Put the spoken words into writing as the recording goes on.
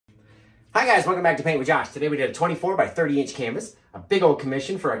Hi guys, welcome back to Paint with Josh. Today we did a 24 by 30 inch canvas, a big old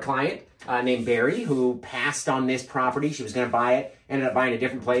commission for a client named Barry who passed on this property. She was going to buy it, ended up buying a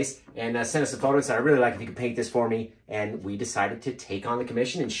different place, and sent us a photo and said, I'd really like if you could paint this for me. And we decided to take on the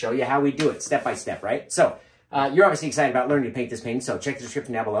commission and show you how we do it step by step, right? So you're obviously excited about learning to paint this painting, so check the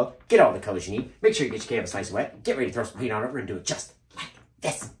description down below. Get all the colors you need. Make sure you get your canvas nice and wet. Get ready to throw some paint on it. We're going to do it just like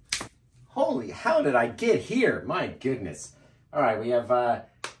this. Holy, how did I get here? My goodness. All right, we have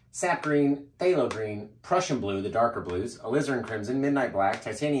sap green, phthalo green, Prussian blue, the darker blues, alizarin crimson, midnight black,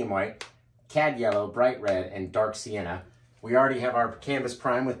 titanium white, cad yellow, bright red, and dark sienna. We already have our canvas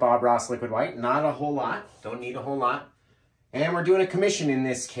primed with Bob Ross liquid white. Not a whole lot. Don't need a whole lot. And we're doing a commission in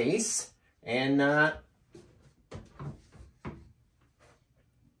this case. And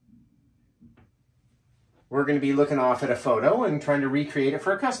we're going to be looking off at a photo and trying to recreate it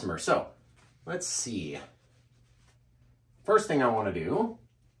for a customer. So let's see. First thing I want to do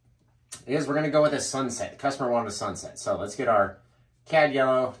is we're going to go with a sunset. The customer wanted a sunset. So let's get our cad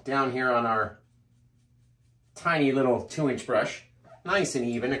yellow down here on our tiny little 2-inch brush. Nice and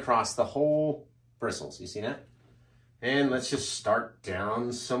even across the whole bristles. You see that? And let's just start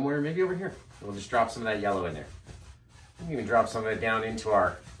down somewhere, maybe over here. We'll just drop some of that yellow in there. We can even drop some of it down into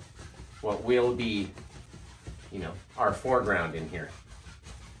our, what will be, you know, our foreground in here.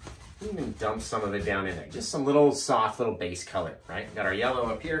 Even dump some of it down in there. Just some little soft little base color, right? Got our yellow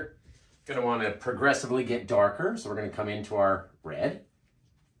up here. Gonna want to progressively get darker, so we're gonna come into our red,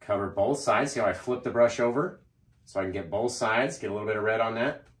 cover both sides. See how I flip the brush over so I can get both sides, get a little bit of red on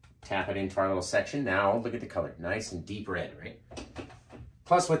that, tap it into our little section. Now look at the color, nice and deep red, right?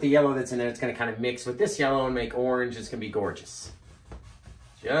 Plus with the yellow that's in there, it's gonna kind of mix with this yellow and make orange. It's gonna be gorgeous.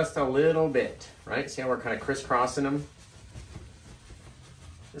 Just a little bit, right? See how we're kind of crisscrossing them?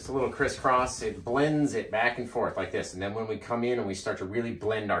 Just a little crisscross, it blends it back and forth like this. And then when we come in and we start to really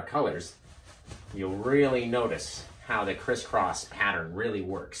blend our colors, you'll really notice how the crisscross pattern really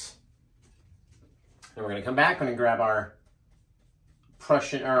works. Then we're gonna come back and grab our our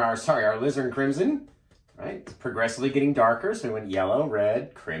alizarin crimson, right? It's progressively getting darker. So we went yellow,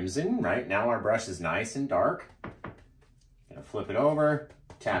 red, crimson, right? Now our brush is nice and dark. Gonna flip it over,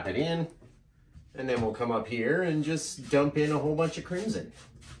 tap it in, and then we'll come up here and just dump in a whole bunch of crimson.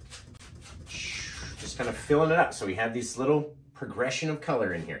 Just kind of filling it up. So we have this little progression of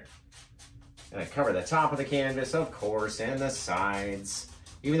color in here. And I cover the top of the canvas, of course, and the sides.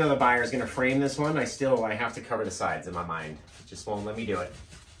 Even though the buyer is going to frame this one, I have to cover the sides in my mind. It just won't let me do it.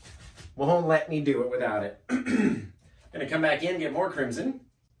 Won't let me do it without it. Gonna come back in, get more crimson.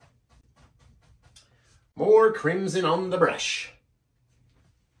 More crimson on the brush.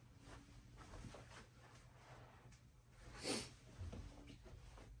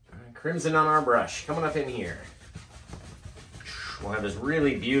 Crimson on our brush, coming up in here. We'll have this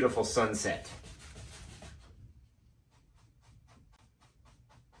really beautiful sunset.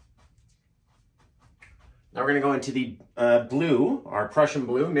 Now we're gonna go into the blue, our Prussian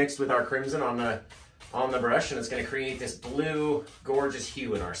blue, mixed with our crimson on the brush, and it's gonna create this blue, gorgeous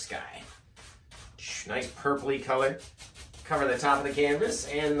hue in our sky. Nice purpley color. Cover the top of the canvas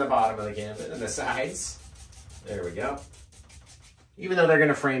and the bottom of the canvas and the sides. There we go. Even though they're going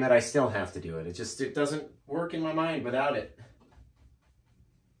to frame it, I still have to do it. It doesn't work in my mind without it.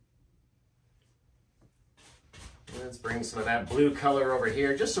 Let's bring some of that blue color over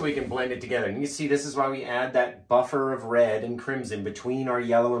here just so we can blend it together. And you can see this is why we add that buffer of red and crimson between our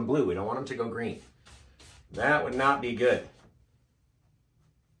yellow and blue. We don't want them to go green. That would not be good.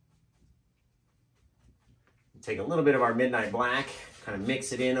 Take a little bit of our midnight black, kind of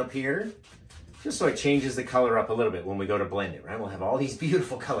mix it in up here. Just so it changes the color up a little bit when we go to blend it, right? We'll have all these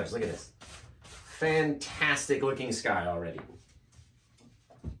beautiful colors. Look at this. Fantastic looking sky already.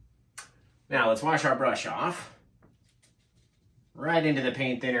 Now let's wash our brush off. Right into the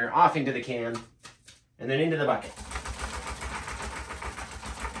paint thinner, off into the can, and then into the bucket.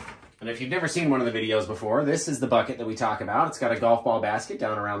 And if you've never seen one of the videos before, this is the bucket that we talk about. It's got a golf ball basket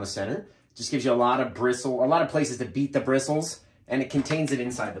down around the center. Just gives you a lot of places to beat the bristles, and it contains it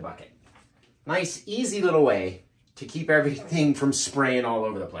inside the bucket. Nice, easy little way to keep everything from spraying all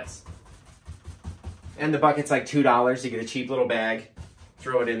over the place. And the bucket's like $2. You get a cheap little bag,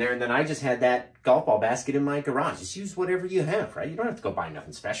 throw it in there, and then I just had that golf ball basket in my garage. Just use whatever you have, right? You don't have to go buy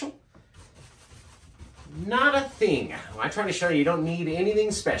nothing special. Not a thing. I'm trying to show you don't need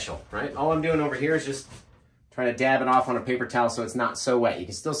anything special, right? All I'm doing over here is just trying to dab it off on a paper towel so it's not so wet. You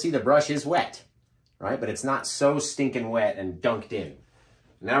can still see the brush is wet, right? But it's not so stinking wet and dunked in.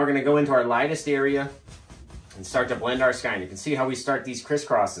 Now we're going to go into our lightest area and start to blend our sky. And you can see how we start these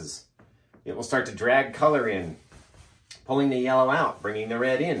crisscrosses. It will start to drag color in Pulling the yellow out, bringing the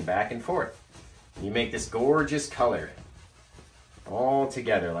red in, back and forth. And you make this gorgeous color all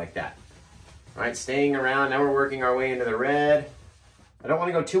together like that. All right, staying around. Now we're working our way into the red. I don't want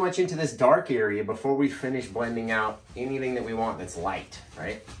to go too much into this dark area before we finish blending out anything that we want that's light,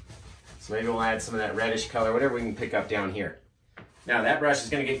 right? So maybe we'll add some of that reddish color, whatever we can pick up down here. Now that brush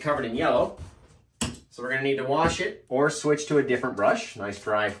is going to get covered in yellow, so we're going to need to wash it or switch to a different brush. Nice,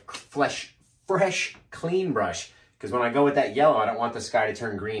 dry, fresh, clean brush. Because when I go with that yellow, I don't want the sky to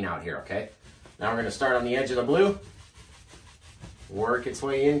turn green out here, okay? Now we're going to start on the edge of the blue, work its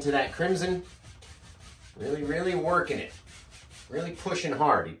way into that crimson, really, really working it. Really pushing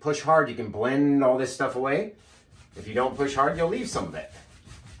hard. You push hard, you can blend all this stuff away. If you don't push hard, you'll leave some of it.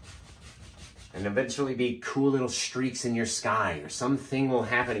 And eventually be cool little streaks in your sky, or something will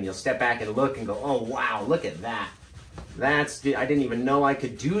happen and you'll step back and look and go, oh wow, look at that. I didn't even know I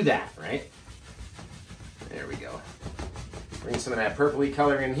could do that, right? There we go. Bring some of that purpley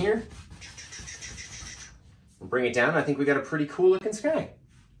color in here. We'll bring it down. I think we got a pretty cool looking sky.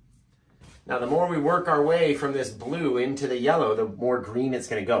 Now, the more we work our way from this blue into the yellow, the more green it's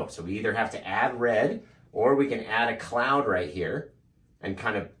going to go. So we either have to add red, or we can add a cloud right here and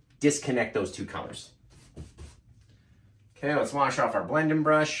kind of disconnect those two colors. Okay, let's wash off our blending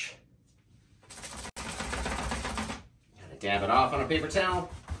brush. Gotta dab it off on a paper towel.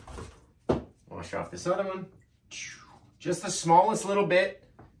 Wash off this other one. Just the smallest little bit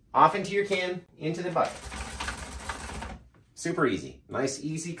off into your can, into the bucket. Super easy. Nice,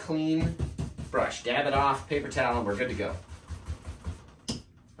 easy, clean brush. Dab it off, paper towel, and we're good to go.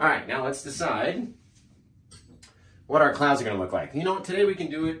 All right, now let's decide what our clouds are going to look like. You know what? Today we can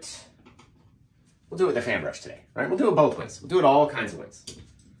do it, we'll do it with the fan brush today, right? We'll do it both ways. We'll do it all kinds of ways.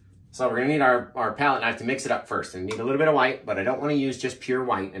 So we're going to need our palette knife to mix it up first. And need a little bit of white, but I don't want to use just pure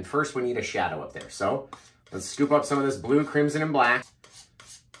white. And first we need a shadow up there. So let's scoop up some of this blue, crimson, and black.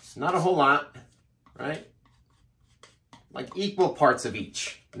 Not a whole lot, right? Like equal parts of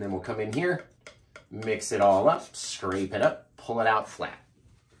each. And then we'll come in here, mix it all up, scrape it up, pull it out flat.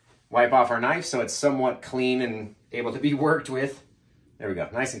 Wipe off our knife so it's somewhat clean and able to be worked with. There we go,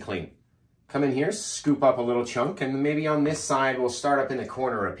 nice and clean. Come in here, scoop up a little chunk, and maybe on this side we'll start up in the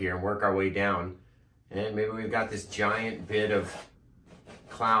corner up here and work our way down. And maybe we've got this giant bit of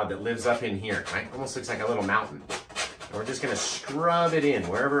cloud that lives up in here, right? Almost looks like a little mountain. And we're just gonna scrub it in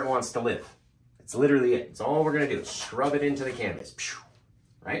wherever it wants to live. It's literally it. It's all we're going to do. Scrub it into the canvas.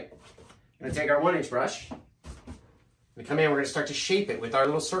 Right? We're going to take our 1-inch brush. We come in, we're going to start to shape it with our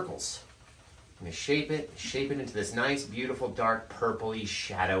little circles. I'm going to shape it into this nice, beautiful, dark, purpley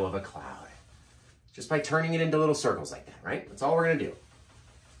shadow of a cloud. Just by turning it into little circles like that, right? That's all we're going to do.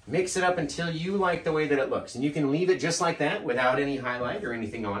 Mix it up until you like the way that it looks. And you can leave it just like that without any highlight or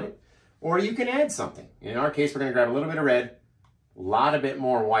anything on it. Or you can add something. In our case, we're going to grab a little bit of red, a lot of bit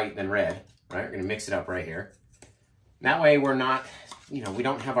more white than red. Right, we're gonna mix it up right here. That way we're not, we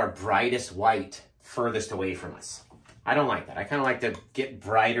don't have our brightest white furthest away from us. I don't like that. I kind of like to get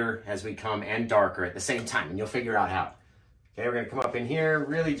brighter as we come and darker at the same time, and you'll figure out how. Okay, we're gonna come up in here,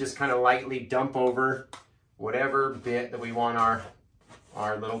 really just kind of lightly dump over whatever bit that we want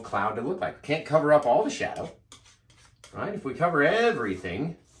our little cloud to look like. We can't cover up all the shadow, right? If we cover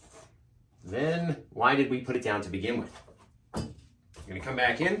everything, then why did we put it down to begin with? I'm gonna come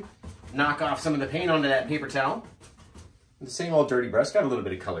back in, knock off some of the paint onto that paper towel. The same old dirty brush, got a little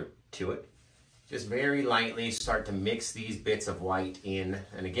bit of color to it. Just very lightly start to mix these bits of white in.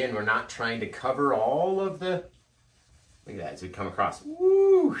 And again, we're not trying to cover all of the, look at that as we come across.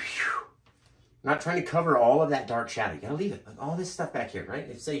 Woo, not trying to cover all of that dark shadow. You gotta leave it, like all this stuff back here, right?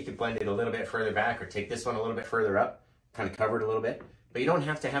 If say you could blend it a little bit further back or take this one a little bit further up, kind of cover it a little bit. But you don't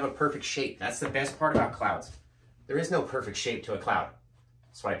have to have a perfect shape. That's the best part about clouds. There is no perfect shape to a cloud.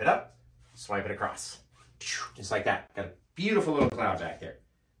 Swipe it up. Swipe it across. Just like that. Got a beautiful little cloud back there.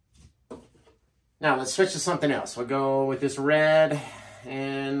 Now let's switch to something else. We'll go with this red,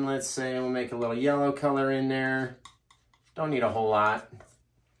 and let's say we'll make a little yellow color in there. Don't need a whole lot.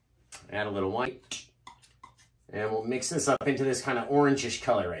 Add a little white. And we'll mix this up into this kind of orangish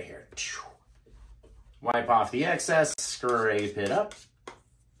color right here. Wipe off the excess, scrape it up,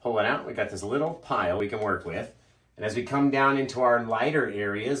 pull it out. We got this little pile we can work with. And as we come down into our lighter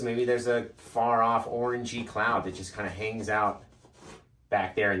areas, maybe there's a far off orangey cloud that just kind of hangs out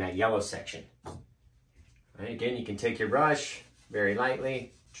back there in that yellow section. Right, again, you can take your brush very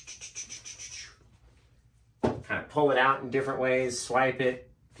lightly, kind of pull it out in different ways, swipe it.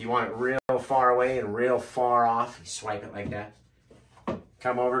 If you want it real far away and real far off, you swipe it like that.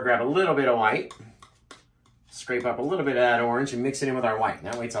 Come over, grab a little bit of white, scrape up a little bit of that orange and mix it in with our white.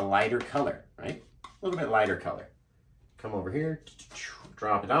 That way it's a lighter color, right? A little bit lighter color. come over here,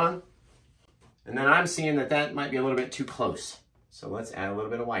 drop it on. And then I'm seeing that that might be a little bit too close. So let's add a little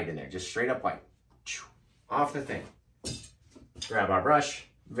bit of white in there, just straight up white. Off the thing. Grab our brush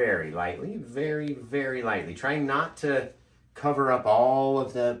very lightly, very, very lightly. Trying not to cover up all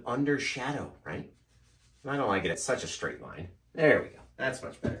of the under shadow, right? I don't like it. It's such a straight line. There we go. That's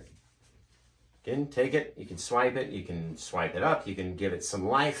much better. Again, take it. You can swipe it. You can swipe it up. You can give it some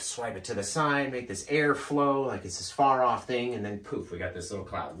life. Swipe it to the side. Make this air flow like it's this far off thing. And then poof, we got this little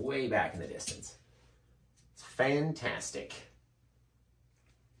cloud way back in the distance. It's fantastic.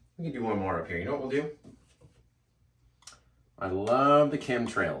 We can do one more up here. You know what we'll do? I love the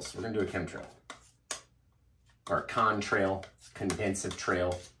chemtrails. We're going to do a chemtrail. Or a contrail, condensive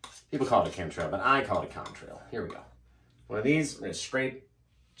trail. People call it a chemtrail, but I call it a contrail. Here we go. One of these, we're going to scrape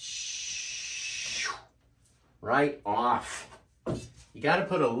right off. You got to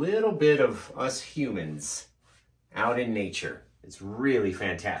put a little bit of us humans out in nature. It's really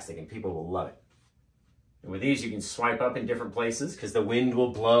fantastic and people will love it. And with these, you can swipe up in different places because the wind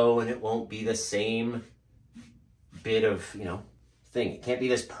will blow and it won't be the same bit of, you know, thing. It can't be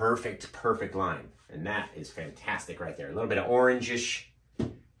this perfect line. And that is fantastic right there. A little bit of orangish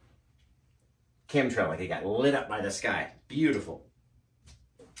chemtrail, like it got lit up by the sky. Beautiful.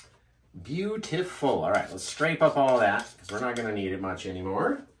 Beautiful. All right, let's scrape up all that because we're not going to need it much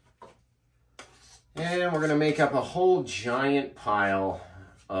anymore. And we're going to make up a whole giant pile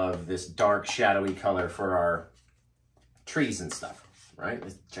of this dark shadowy color for our trees and stuff, right?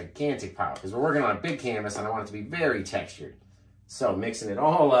 This gigantic pile because we're working on a big canvas and I want it to be very textured. So mixing it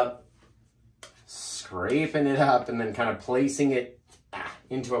all up, scraping it up, and then kind of placing it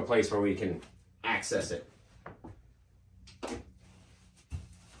into a place where we can access it.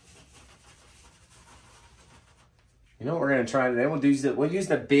 You know what we're going to try today? We'll use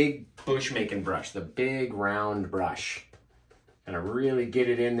the big bush making brush, the big round brush. Kind of really get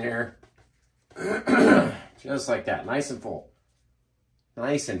it in there. Just like that. Nice and full.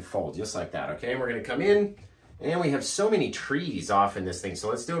 Nice and full, just like that. Okay, and we're going to come in, and we have so many trees off in this thing. So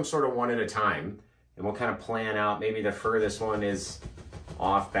let's do them sort of one at a time. And we'll kind of plan out. Maybe the furthest one is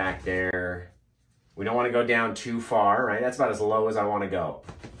off back there. We don't want to go down too far, right? That's about as low as I want to go.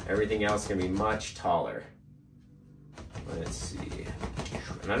 Everything else is going to be much taller. Let's see.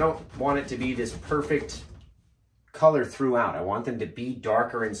 And I don't want it to be this perfect color throughout. I want them to be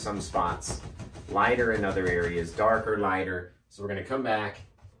darker in some spots, lighter in other areas, darker, lighter. So we're going to come back,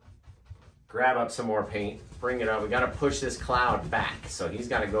 grab up some more paint, bring it up. We got to push this cloud back, so he's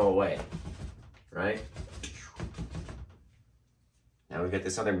got to go away, right? Now we've got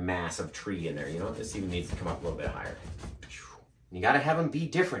this other massive tree in there. You know, this even needs to come up a little bit higher. And you got to have them be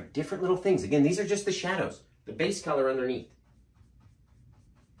different little things. Again, these are just the shadows, the base color underneath.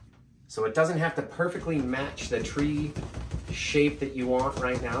 So it doesn't have to perfectly match the tree shape that you want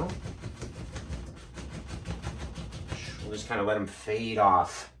right now. We'll just kind of let them fade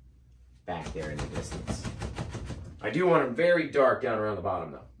off back there in the distance. I do want them very dark down around the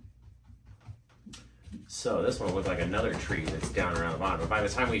bottom though. So this one will look like another tree that's down around the bottom. But by the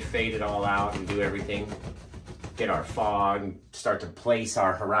time we fade it all out and do everything, get our fog, start to place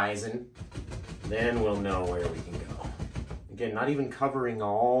our horizon, then we'll know where we can go. Again, not even covering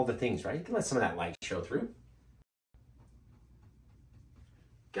all the things, right? You can let some of that light show through.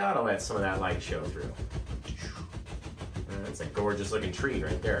 Gotta let some of that light show through. That's a gorgeous looking tree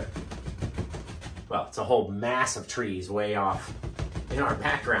right there. Well, it's a whole mass of trees way off in our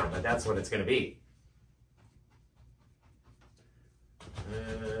background, but that's what it's gonna be.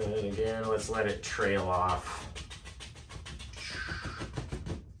 And again, let's let it trail off.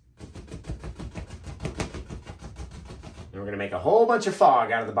 And we're going to make a whole bunch of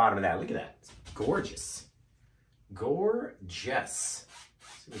fog out of the bottom of that. Look at that. It's gorgeous. Gorgeous.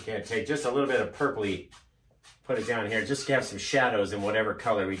 So we can take just a little bit of purpley, put it down here, just to have some shadows in whatever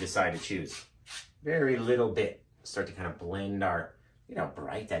color we decide to choose. Very little bit. Start to kind of blend our, you know how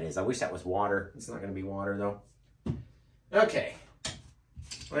bright that is. I wish that was water. It's not going to be water though. Okay.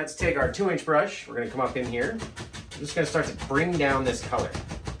 Let's take our 2-inch brush. We're going to come up in here. I'm just going to start to bring down this color.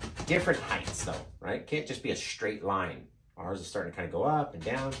 Different heights though, right? Can't just be a straight line. Ours is starting to kind of go up and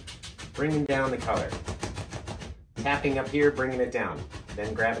down, bringing down the color. Tapping up here, bringing it down.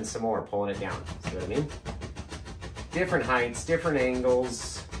 Then grabbing some more, pulling it down. See what I mean? Different heights, different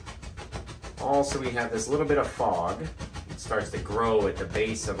angles. Also, we have this little bit of fog. It starts to grow at the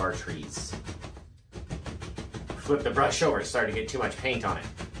base of our trees. Flip the brush over, it's starting to get too much paint on it,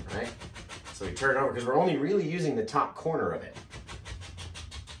 right? So we turn it over because we're only really using the top corner of it.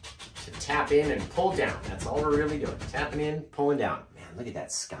 To tap in and pull down. That's all we're really doing. Tapping in, pulling down. Man, look at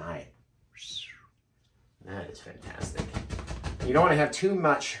that sky. That is fantastic. You don't want to have too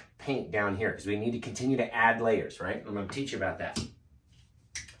much paint down here because we need to continue to add layers, right? I'm going to teach you about that.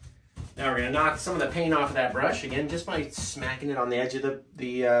 Now we're going to knock some of the paint off of that brush, again, just by smacking it on the edge of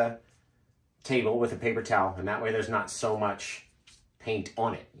the table with a paper towel. And that way there's not so much paint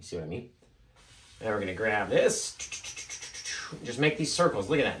on it. You see what I mean? Now we're going to grab this. Just make these circles.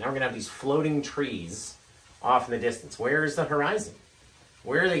 Look at that. Now we're going to have these floating trees off in the distance. Where is the horizon?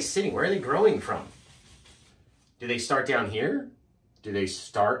 Where are they sitting? Where are they growing from? Do they start down here? Do they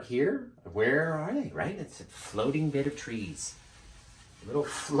start here? Where are they, right? It's a floating bit of trees. Little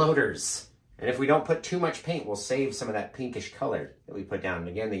floaters. And if we don't put too much paint, we'll save some of that pinkish color that we put down. And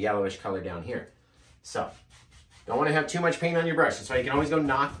again, the yellowish color down here. So, don't want to have too much paint on your brush. That's why you can always go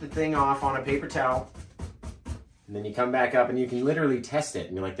knock the thing off on a paper towel. And then you come back up and you can literally test it.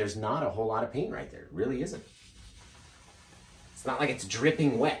 And you're like, there's not a whole lot of paint right there. It really isn't. It's not like it's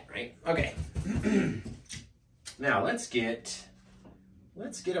dripping wet, right? Okay. Now let's get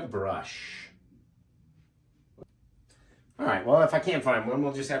a brush. All right, well, if I can't find one,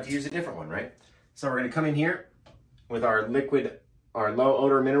 we'll just have to use a different one, right? So we're gonna come in here with our liquid, our low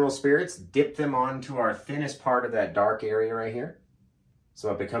odor mineral spirits, dip them onto our thinnest part of that dark area right here.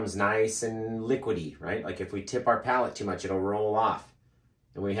 So it becomes nice and liquidy, right? Like if we tip our palette too much, it'll roll off.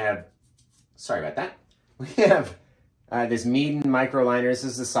 And we have, sorry about that. We have this Meeden micro liner. This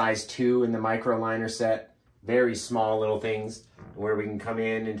is the size 2 in the micro liner set. Very small little things where we can come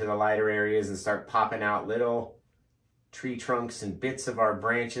into the lighter areas and start popping out little tree trunks and bits of our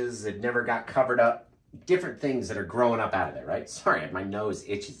branches that never got covered up. Different things that are growing up out of there, right? Sorry, my nose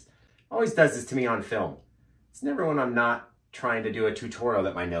itches. Always does this to me on film. It's never when I'm not trying to do a tutorial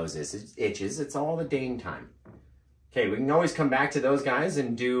that my nose itches. It's all the dang time. Okay, we can always come back to those guys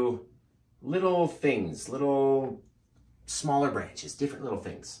and do little things, little smaller branches, different little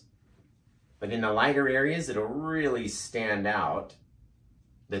things. But in the lighter areas, it'll really stand out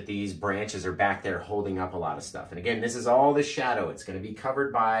that these branches are back there holding up a lot of stuff. And again, this is all the shadow. It's going to be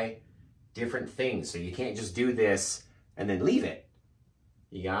covered by different things. So you can't just do this and then leave it.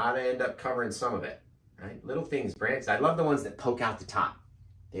 You got to end up covering some of it, right? Little things, branches. I love the ones that poke out the top.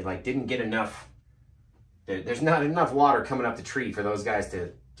 They like didn't get enough. There's not enough water coming up the tree for those guys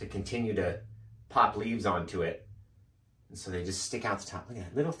to continue to pop leaves onto it. And so they just stick out the top. Look at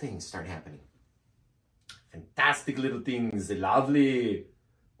that. Little things start happening. Fantastic little things. Lovely.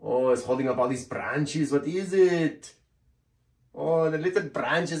 Oh, it's holding up all these branches. What is it? Oh, the little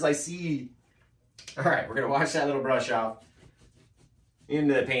branches I see. All right, we're going to wash that little brush off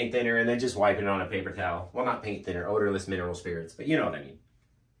into the paint thinner and then just wipe it on a paper towel. Well, not paint thinner, odorless mineral spirits, but you know what I mean.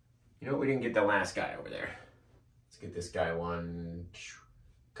 You know what? We didn't get the last guy over there. Let's get this guy one.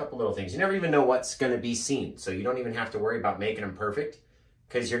 Couple little things. You never even know what's going to be seen, so you don't even have to worry about making them perfect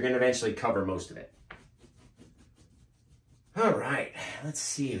because you're going to eventually cover most of it. All right, let's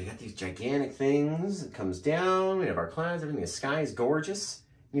see. We got these gigantic things. It comes down. We have our clouds. Everything. The sky is gorgeous.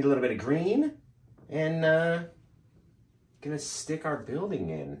 Need a little bit of green, and gonna stick our building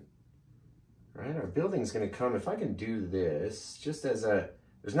in. Right, our building's gonna come. If I can do this, just as a.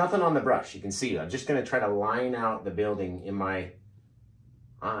 There's nothing on the brush. You can see. I'm just gonna try to line out the building in my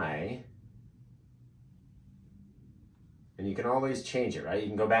eye. And you can always change it, right? You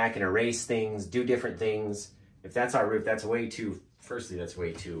can go back and erase things, do different things. If that's our roof, that's way too, firstly, that's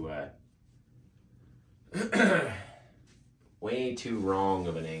way too, way too wrong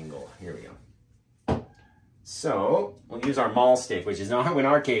of an angle. Here we go. So we'll use our maul stick, which is not, in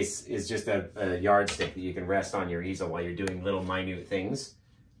our case, is just a yardstick that you can rest on your easel while you're doing little minute things,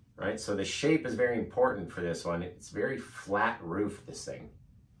 right? So the shape is very important for this one. It's very flat roof, this thing.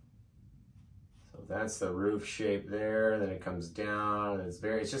 So that's the roof shape there. Then it comes down. It's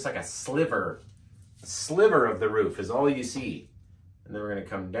just like a sliver. A sliver of the roof is all you see. And then we're going to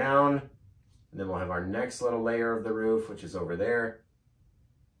come down, and then we'll have our next little layer of the roof, which is over there.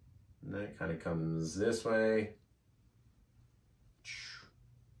 And that kind of comes this way.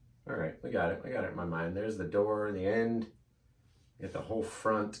 All right, we got it. I got it in my mind. There's the door, the end. We got the whole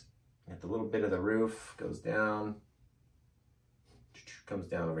front. We got the little bit of the roof, goes down. Comes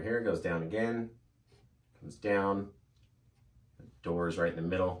down over here, goes down again. Comes down. The door is right in the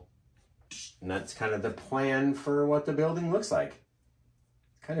middle. And that's kind of the plan for what the building looks like.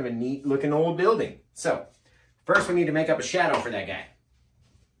 Kind of a neat looking old building. So first we need to make up a shadow for that guy.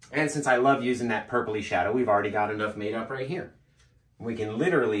 And since I love using that purpley shadow, we've already got enough made up right here. We can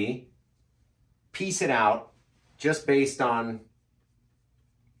literally piece it out just based on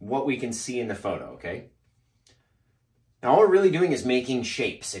what we can see in the photo, okay? Now all we're really doing is making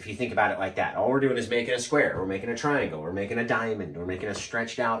shapes, if you think about it like that. All we're doing is making a square, we're making a triangle, we're making a diamond, we're making a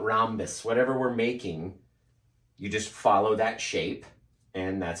stretched out rhombus. Whatever we're making, You just follow that shape,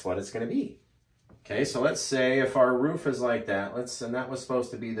 and that's what it's going to be. Okay, so let's say if our roof is like that, and that was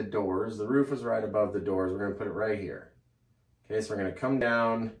supposed to be the doors. The roof is right above the doors. We're going to put it right here. Okay, so we're going to come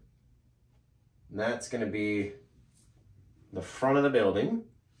down, and that's going to be the front of the building.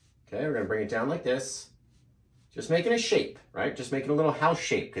 Okay, we're going to bring it down like this. Just making a shape, right? Just making a little house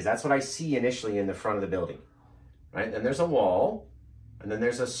shape, because that's what I see initially in the front of the building, right? Then there's a wall, and then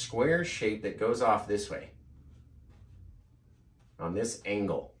there's a square shape that goes off this way on this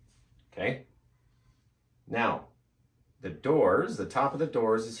angle, okay? Now, the doors, the top of the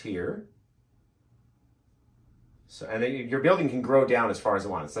doors is here. So, and then your building can grow down as far as it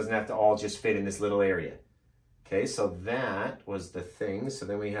wants. It doesn't have to all just fit in this little area. Okay, so that was the thing. So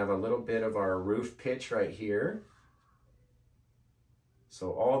then we have a little bit of our roof pitch right here.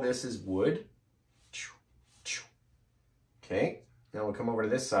 So all this is wood. Okay, now we'll come over to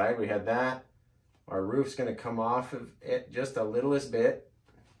this side. We had that. Our roof's gonna come off of it just a littlest bit.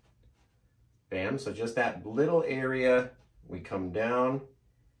 Bam, so just that little area. We come down,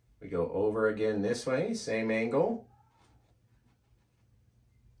 we go over again this way, same angle.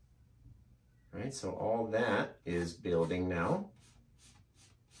 Right, so all that is building now.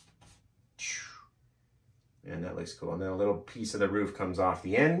 And that looks cool. And then a little piece of the roof comes off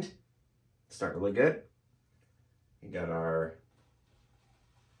the end. It's starting to look good. We got our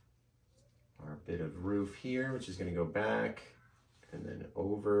bit of roof here, which is going to go back and then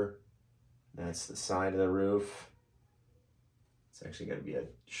over. That's the side of the roof. It's actually going to be a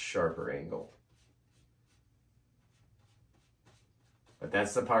sharper angle. But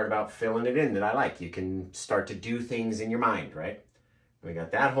that's the part about filling it in that I like. You can start to do things in your mind, right? We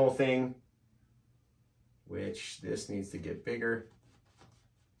got that whole thing, which this needs to get bigger.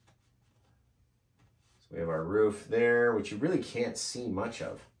 So we have our roof there, which you really can't see much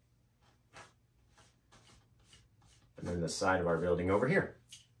of. And then the side of our building over here.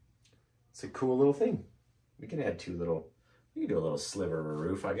 It's a cool little thing. We can add we can do a little sliver of a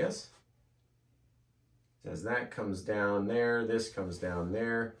roof, I guess. As that comes down there, this comes down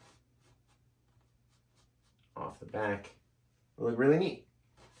there, off the back. It'll look really neat.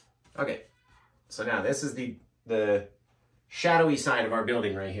 Okay, so now this is the shadowy side of our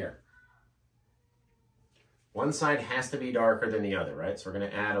building right here. One side has to be darker than the other, right? So we're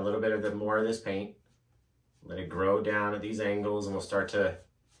gonna add a little bit of more of this paint, let it grow down at these angles, and we'll start to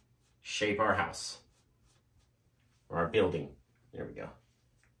shape our house, or our building. There we go.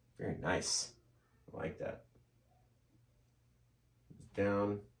 Very nice. I like that.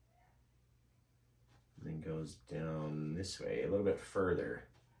 Down, and then goes down this way a little bit further.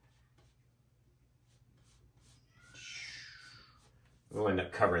 We'll end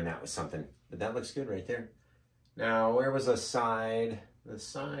up covering that with something, but that looks good right there. Now, where was the side? The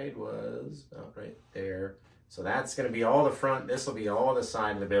side was about right there. So that's going to be all the front. This will be all the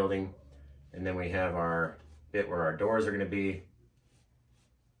side of the building. And then we have our bit where our doors are going to be.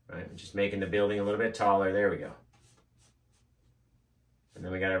 Right, just making the building a little bit taller. There we go. And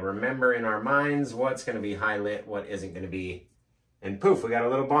then we got to remember in our minds what's going to be high lit, what isn't going to be. And poof, we got a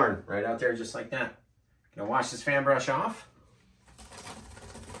little barn right out there just like that. Gonna wash this fan brush off.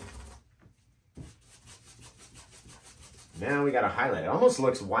 Now we got to highlight. It almost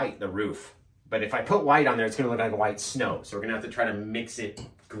looks white, the roof. But if I put white on there, it's going to look like white snow. So we're going to have to try to mix it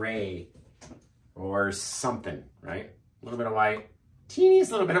gray or something, right? A little bit of white.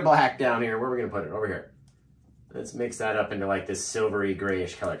 Teeniest little bit of black down here. Where are we going to put it? Over here. Let's mix that up into like this silvery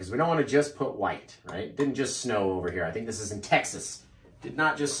grayish color because we don't want to just put white, right? It didn't just snow over here. I think this is in Texas. Did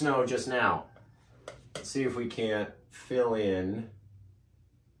not just snow just now. Let's see if we can't fill in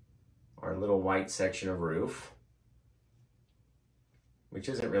our little white section of roof, which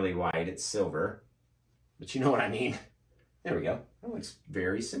isn't really white, it's silver, but you know what I mean. There we go. That looks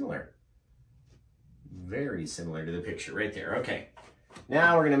very similar. Very similar to the picture right there. Okay.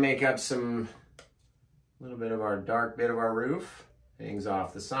 Now we're going to make up some little bit of our dark bit of our roof. Hangs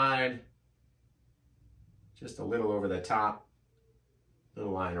off the side. Just a little over the top.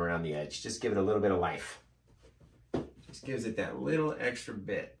 Little line around the edge. Just give it a little bit of life. Just gives it that little extra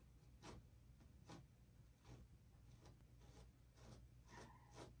bit.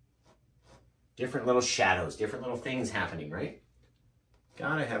 Different little shadows, different little things happening, right?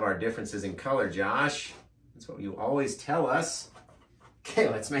 Gotta have our differences in color, Josh. That's what you always tell us. Okay,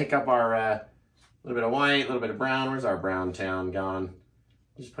 let's make up our little bit of white, a little bit of brown. Where's our brown town gone?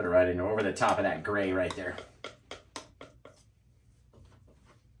 Just put it right in over the top of that gray right there.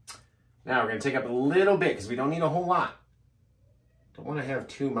 Now we're gonna take up a little bit because we don't need a whole lot. Don't wanna have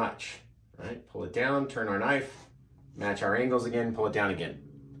too much, right? Pull it down, turn our knife, match our angles again, pull it down again.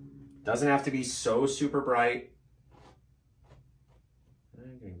 Doesn't have to be so super bright.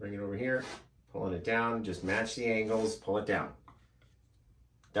 bring it over here, pulling it down, just match the angles, pull it down.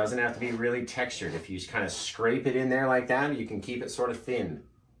 Doesn't have to be really textured. If you just kind of scrape it in there like that, you can keep it sort of thin.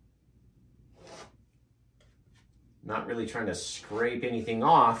 Not really trying to scrape anything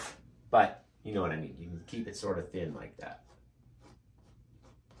off, but you know what I mean. You can keep it sort of thin like that.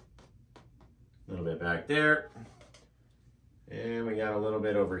 A little bit back there. And we got a little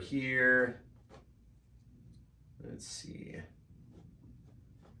bit over here. Let's see.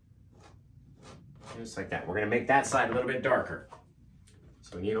 Just like that. We're going to make that side a little bit darker.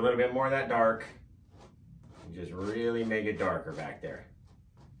 So we need a little bit more of that dark. And just really make it darker back there.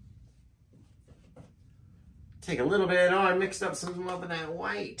 Take a little bit. Oh, I mixed up some of that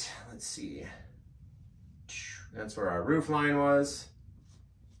white. Let's see. That's where our roof line was.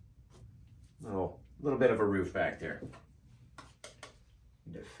 Oh, a little bit of a roof back there.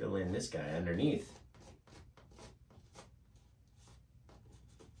 Need to fill in this guy underneath.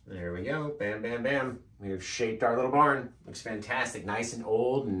 There we go. Bam, bam, bam. We've shaped our little barn. Looks fantastic. Nice and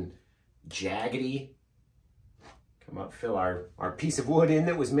old and jaggedy. Come up, fill our piece of wood in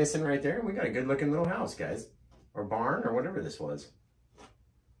that was missing right there. And we got a good looking little house, guys. Or barn, or whatever this was.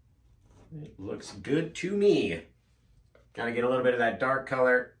 It looks good to me. Gotta get a little bit of that dark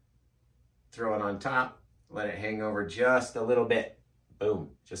color. Throw it on top. Let it hang over just a little bit.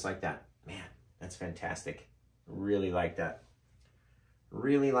 Boom, just like that. Man, that's fantastic. Really like that.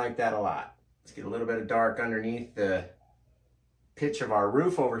 Really like that a lot. Let's get a little bit of dark underneath the pitch of our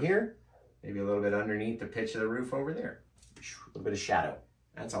roof over here. Maybe a little bit underneath the pitch of the roof over there. A little bit of shadow.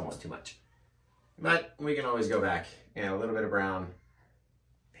 That's almost too much. But we can always go back and a little bit of brown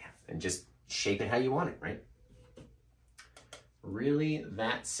and just shape it how you want it, right? Really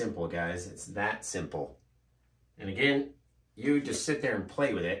that simple, guys. It's that simple. And again, you just sit there and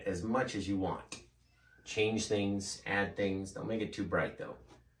play with it as much as you want. Change things, add things. Don't make it too bright though.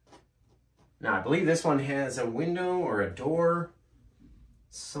 Now I believe this one has a window or a door.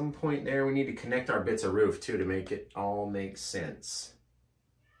 Some point there we need to connect our bits of roof too to make it all make sense.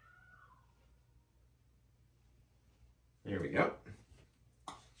 There we go.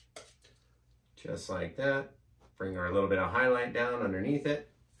 Just like that. Bring our little bit of highlight down underneath it.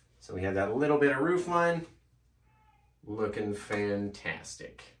 So we have that little bit of roof line. Looking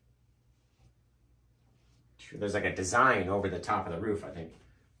fantastic. There's like a design over the top of the roof, I think.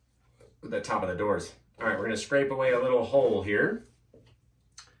 The top of the doors. All right, we're gonna scrape away a little hole here.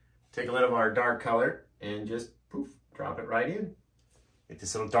 Take a little of our dark color and just poof, drop it right in. Get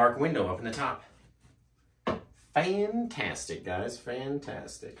this little dark window up in the top. Fantastic, guys,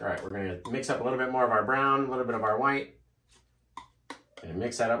 fantastic. All right, we're gonna mix up a little bit more of our brown, a little bit of our white. Gonna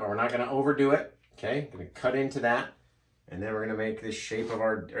mix that up, but we're not gonna overdo it. Okay, gonna cut into that, and then we're gonna make the shape of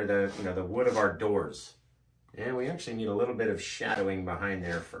our, or the wood of our doors. And we actually need a little bit of shadowing behind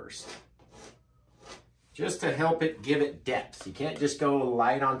there first. Just to help it give it depth. You can't just go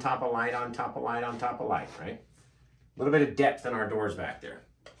light on top of light on top of light on top of light, right? A little bit of depth in our doors back there.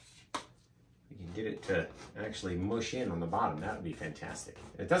 We can get it to actually mush in on the bottom. That would be fantastic.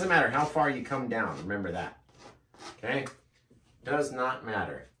 It doesn't matter how far you come down. Remember that. Okay? Does not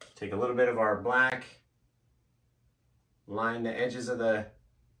matter. Take a little bit of our black. Line the edges of the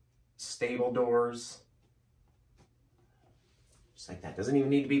stable doors. Just like that. Doesn't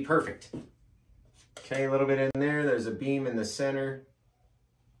even need to be perfect. Okay, a little bit in there. There's a beam in the center.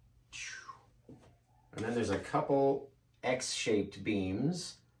 And then there's a couple X-shaped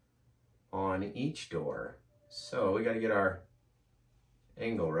beams on each door. So we got to get our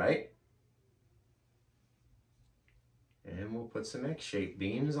angle right. And we'll put some X-shaped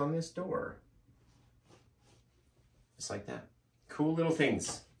beams on this door. Just like that. Cool little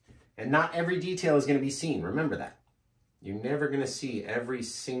things. And not every detail is going to be seen. Remember that. You're never going to see every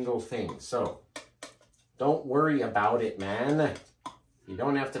single thing. So don't worry about it, man. You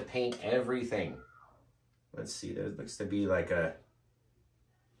don't have to paint everything. Let's see. There looks to be like a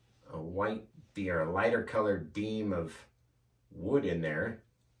white or a lighter colored beam of wood in there,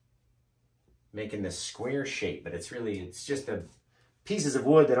 making this square shape. But it's just the pieces of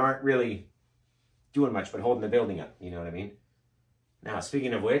wood that aren't really doing much but holding the building up. You know what I mean? Now,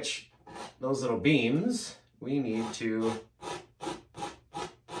 speaking of which, those little beams we need to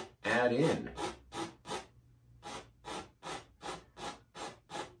add in.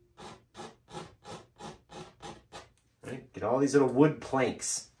 Right? Get all these little wood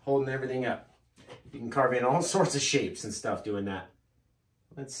planks holding everything up. You can carve in all sorts of shapes and stuff doing that.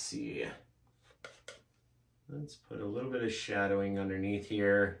 Let's see. Let's put a little bit of shadowing underneath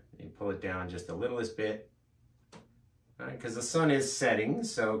here and pull it down just a littlest bit. Because the sun is setting,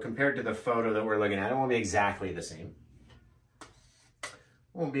 so compared to the photo that we're looking at, it won't be exactly the same.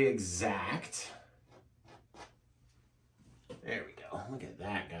 Won't be exact. There we go. Look at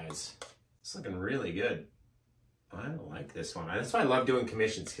that, guys. It's looking really good. I like this one. That's why I love doing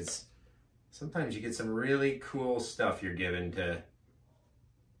commissions, because sometimes you get some really cool stuff you're given to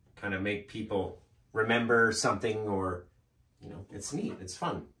kind of make people remember something, or, you know, it's neat. It's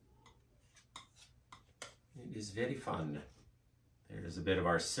fun. It is very fun. There's a bit of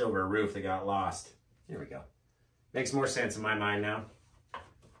our silver roof that got lost. Here we go. Makes more sense in my mind now.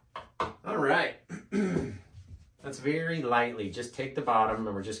 All right. Let's very lightly just take the bottom,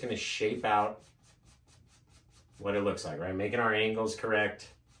 and we're just going to shape out what it looks like, right? Making our angles correct.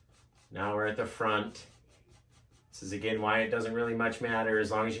 Now we're at the front. This is again why it doesn't really much matter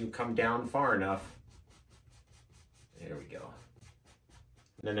as long as you come down far enough. There we go.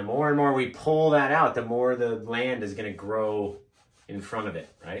 And then the more and more we pull that out, the more the land is going to grow in front of it,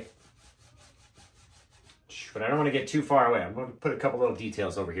 right? But I don't want to get too far away. I'm going to put a couple little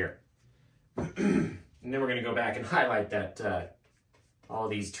details over here. And then we're going to go back and highlight that all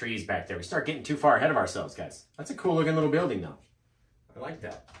these trees back there. We start getting too far ahead of ourselves, guys. That's a cool looking little building, though. I like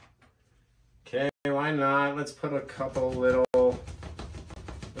that. Okay, why not? Let's put a couple little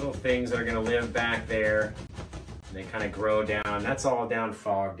things that are going to live back there. And they kind of grow down. That's all down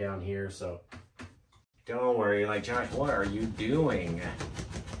fog down here, so don't worry. Like, Josh, what are you doing?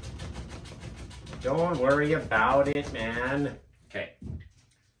 Don't worry about it, man. Okay.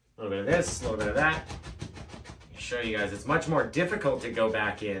 A little bit of this, a little bit of that. Show you guys, it's much more difficult to go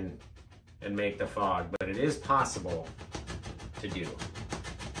back in and make the fog, but it is possible to do.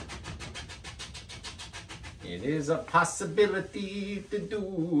 It is a possibility to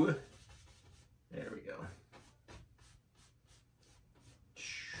do. There we go.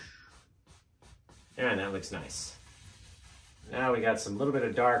 And that looks nice. Now we got some little bit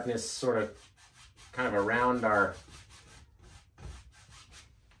of darkness sort of kind of around our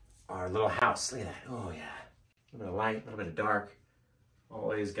little house. Look at that. Oh yeah. A little bit of light, a little bit of dark.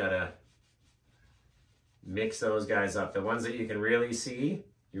 Always gotta mix those guys up. The ones that you can really see,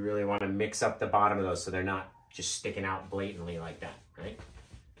 you really want to mix up the bottom of those so they're not just sticking out blatantly like that, right?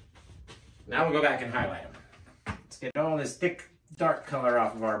 Now we'll go back and highlight them. Let's get all this thick, dark color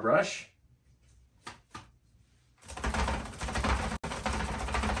off of our brush.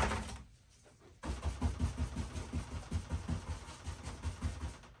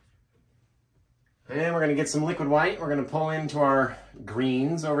 And we're going to get some liquid white. We're going to pull into our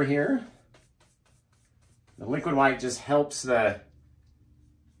greens over here. The liquid white just helps the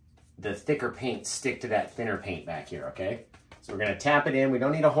thicker paint stick to that thinner paint back here, okay? So we're going to tap it in. We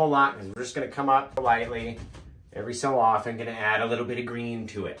don't need a whole lot because we're just going to come up lightly every so often. Going to add a little bit of green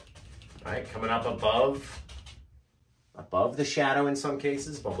to it. All right, coming up above the shadow in some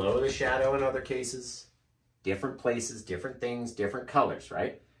cases, below the shadow in other cases. Different places, different things, different colors,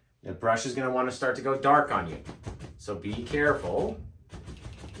 right? The brush is going to want to start to go dark on you. So be careful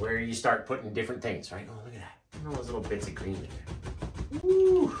where you start putting different things, right? Oh, look at that. Look at all those little bits of green in there.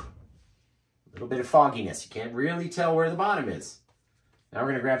 Woo! A little bit of fogginess. You can't really tell where the bottom is. Now we're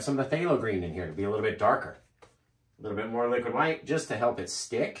going to grab some of the phthalo green in here to be a little bit darker. A little bit more liquid white just to help it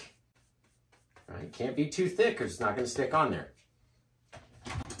stick. Right? Can't be too thick or it's not going to stick on there.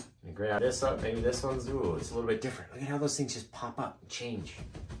 And grab this up. Maybe this one's, ooh, it's a little bit different. Look at how those things just pop up and change.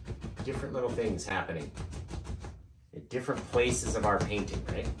 Different little things happening at different places of our painting,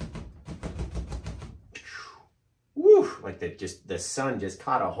 right? Woo! Like the sun just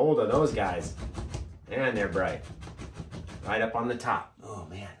caught a hold of those guys. And they're bright. Right up on the top. Oh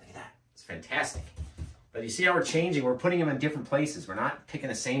man, look at that. It's fantastic. But you see how we're changing? We're putting them in different places. We're not picking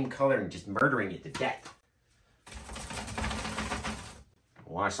the same color and just murdering it to death.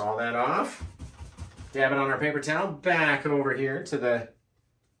 Wash all that off. Dab it on our paper towel. Back over here to the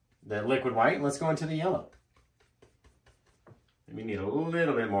liquid white, and let's go into the yellow. We need a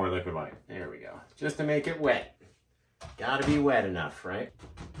little bit more liquid white. There we go. Just to make it wet. Gotta be wet enough, right?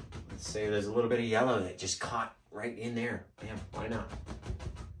 Let's say there's a little bit of yellow that just caught right in there. Bam, why not?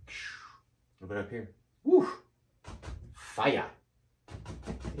 A little bit up here. Woo! Fire.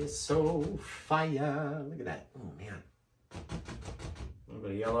 It's so fire. Look at that. Oh, man. A little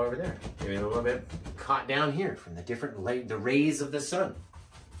bit of yellow over there. Maybe a little bit caught down here from the different the rays of the sun.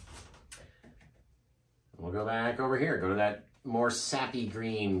 We'll go back over here, go to that more sappy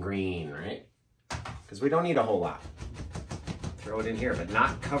green, right? Because we don't need a whole lot. Throw it in here, but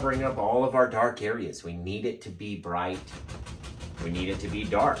not covering up all of our dark areas. We need it to be bright. We need it to be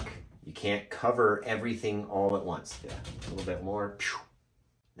dark. You can't cover everything all at once. Yeah, a little bit more.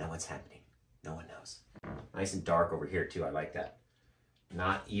 Now what's happening? No one knows. Nice and dark over here too, I like that.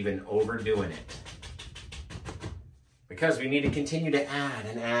 Not even overdoing it. because we need to continue to add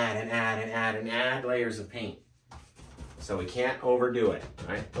and add and add and add and add layers of paint. So we can't overdo it,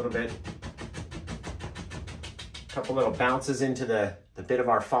 right? A little bit, a couple little bounces into the bit of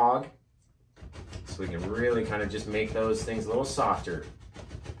our fog, so we can really kind of just make those things a little softer.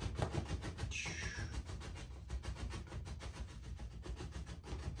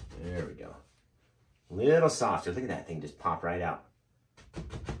 There we go. A little softer. Look at that thing just pop right out.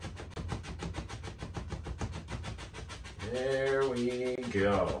 There we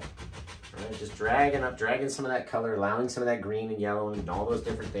go. Right, just dragging some of that color, allowing some of that green and yellow and all those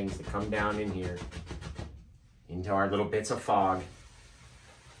different things to come down in here into our little bits of fog.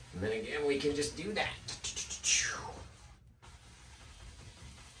 And then again, we can just do that.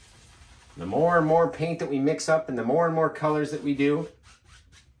 The more and more paint that we mix up and the more and more colors that we do,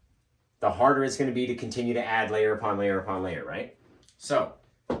 the harder it's going to be to continue to add layer upon layer upon layer, right? So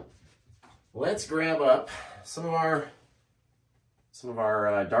let's grab up some of our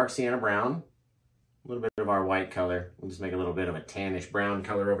dark sienna brown, a little bit of our white color. We'll just make a little bit of a tannish brown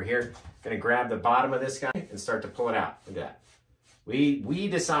color over here. Gonna grab the bottom of this guy and start to pull it out. Look at that. We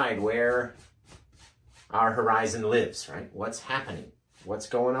decide where our horizon lives, right? What's happening? What's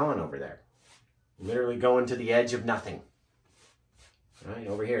going on over there? Literally going to the edge of nothing. Right,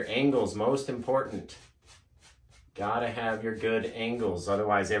 over here, angles, most important. Gotta have your good angles,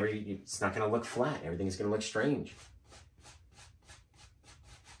 otherwise it's not gonna look flat. Everything's gonna look strange.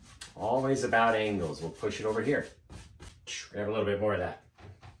 Always about angles. We'll push it over here. Grab a little bit more of that.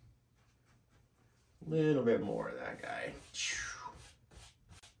 A little bit more of that guy.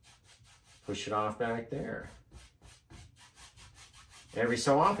 Push it off back there. Every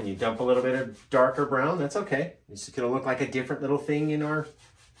so often you dump a little bit of darker brown, that's okay. It's gonna look like a different little thing in our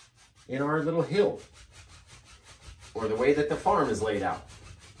little hill. Or the way that the farm is laid out.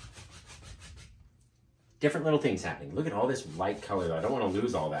 Different little things happening. Look at all this light color though. I don't want to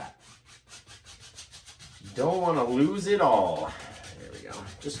lose all that. Don't want to lose it all. There we go.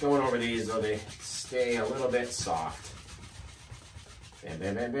 Just going over these so they stay a little bit soft. Bam,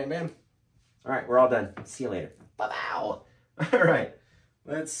 bam, bam, bam, bam. All right, we're all done. See you later. Bye-bow. All right,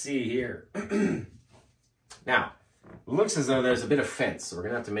 let's see here. Now, it looks as though there's a bit of fence, so we're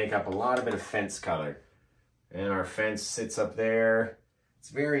going to have to make up a bit of fence color. And our fence sits up there. It's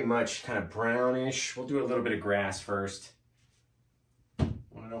very much kind of brownish. We'll do a little bit of grass first.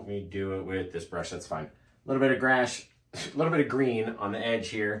 Why don't we do it with this brush? That's fine. A little bit of grass, a little bit of green on the edge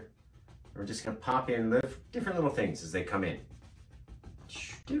here. We're just going to pop in the different little things as they come in.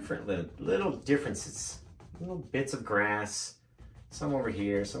 Different little differences. Little bits of grass. Some over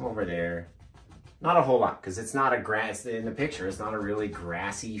here, some over there. Not a whole lot, because it's not a grass, in the picture, it's not a really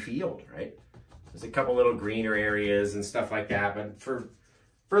grassy field, right? There's a couple little greener areas and stuff like that, but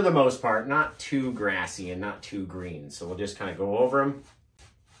for the most part, not too grassy and not too green. So we'll just kind of go over them.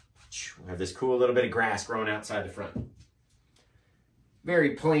 We have this cool little bit of grass growing outside the front.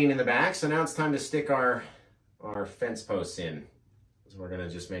 Very plain in the back, so now it's time to stick our fence posts in. So we're gonna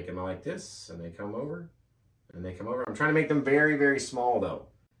just make them like this, and they come over, and they come over. I'm trying to make them very, very small though.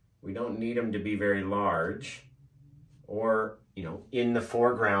 We don't need them to be very large or, you know, in the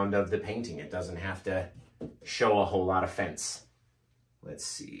foreground of the painting. It doesn't have to show a whole lot of fence. Let's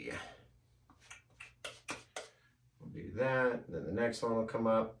see. We'll do that. Then the next one will come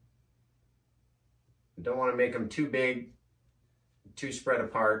up. Don't want to make them too big, too spread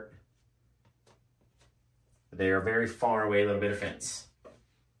apart. They are very far away, a little bit of fence.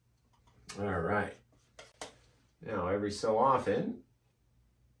 All right. Now, every so often,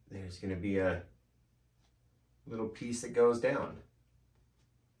 there's going to be a little piece that goes down.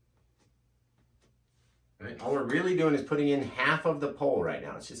 Right? All we're really doing is putting in half of the pole right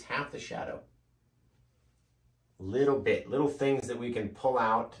now. It's just half the shadow. Little bit, little things that we can pull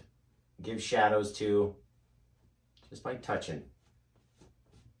out, give shadows to, just by touching.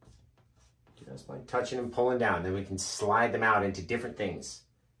 Just by touching and pulling down. Then we can slide them out into different things.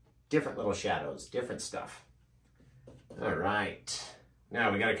 Different little shadows, different stuff. All right.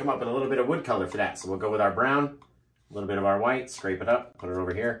 Now we got to come up with a little bit of wood color for that. So we'll go with our brown, a little bit of our white, scrape it up, put it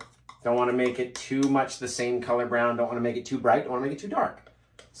over here. Don't want to make it too much the same color brown. Don't want to make it too bright. Don't want to make it too dark.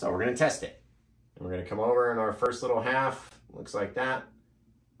 So we're going to test it. And we're going to come over in our first little half. Looks like that.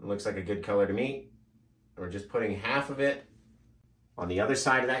 It looks like a good color to me. And we're just putting half of it on the other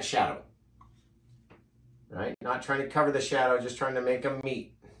side of that shadow. Right? Not trying to cover the shadow, just trying to make them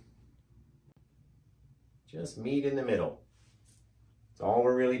meet. Just meet in the middle. That's all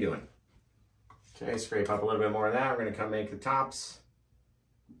we're really doing. Okay, scrape up a little bit more of that. We're going to come make the tops.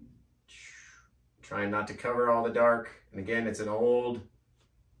 Trying not to cover all the dark. And again, it's an old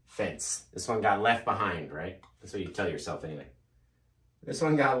fence. This one got left behind, right? That's what you tell yourself anyway. This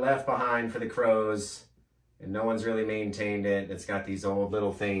one got left behind for the crows, and no one's really maintained it. It's got these old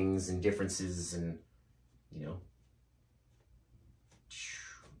little things and differences, and you know,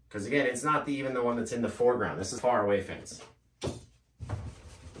 because again, it's not even the one that's in the foreground. This is far away fence. All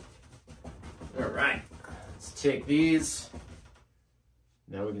right, let's take these.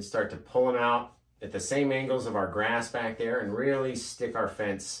 Now we can start to pull them out at the same angles of our grass back there and really stick our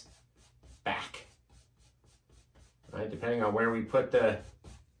fence back. Right, depending on where we put the,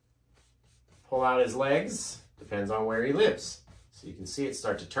 pull out his legs, depends on where he lives. So you can see it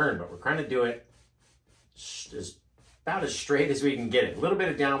start to turn, but we're trying to do it about as straight as we can get it. A little bit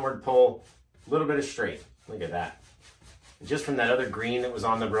of downward pull, a little bit of straight. Look at that. And just from that other green that was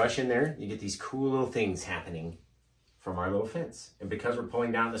on the brush in there, you get these cool little things happening from our little fence. And because we're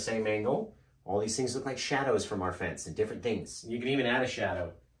pulling down the same angle, all these things look like shadows from our fence and different things. You can even add a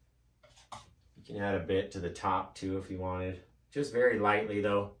shadow. You can add a bit to the top too if you wanted. Just very lightly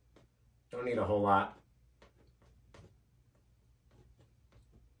though. Don't need a whole lot.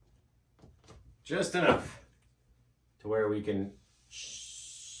 Just enough to where we can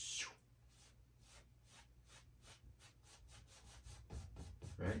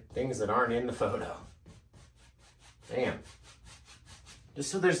right? Things that aren't in the photo. Bam.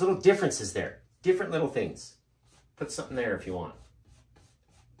 Just so there's little differences there. Different little things. Put something there if you want.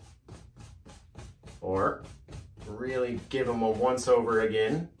 Or really give them a once over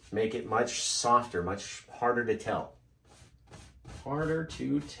again. Make it much softer, much harder to tell. Harder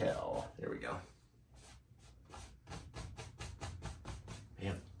to tell. There we go.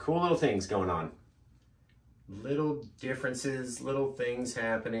 Man, cool little things going on. Little differences, little things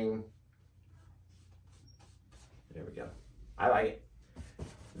happening. There we go. I like it.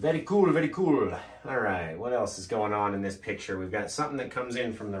 Very cool, very cool. All right, what else is going on in this picture? We've got something that comes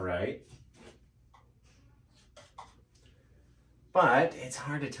in from the right. But it's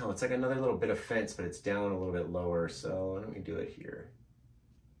hard to tell. It's like another little bit of fence, but it's down a little bit lower. So why don't we do it here?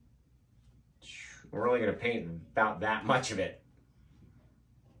 We're only going to paint about that much of it.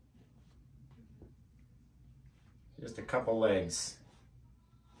 Just a couple legs.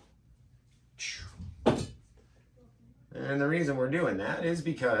 And the reason we're doing that is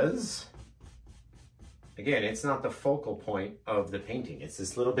because, again, it's not the focal point of the painting. It's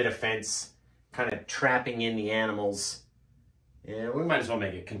this little bit of fence kind of trapping in the animals. Yeah, we might as well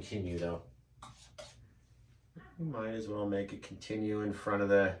make it continue though. We might as well make it continue in front of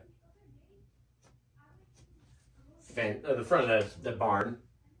the fence, the front of the barn.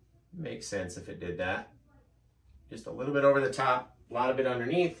 Makes sense if it did that. Just a little bit over the top, a lot of it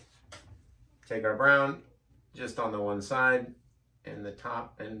underneath. Take our brown, just on the one side, and the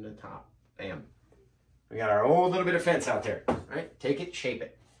top and the top. Bam. We got our old little bit of fence out there, right? Take it, shape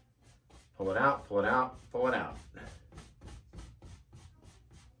it. Pull it out, pull it out, pull it out.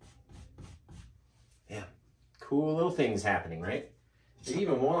 Yeah, cool little things happening, right? It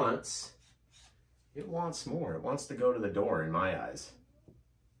even wants, it wants more. It wants to go to the door in my eyes.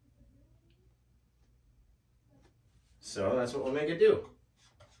 So that's what we'll make it do.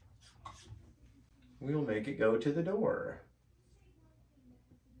 We'll make it go to the door.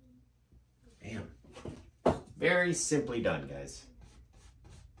 Bam. Very simply done, guys.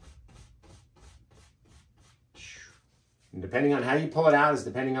 And depending on how you pull it out is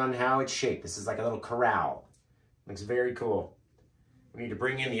depending on how it's shaped. This is like a little corral. Looks very cool. We need to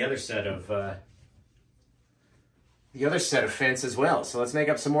bring in the other set of fence as well. So let's make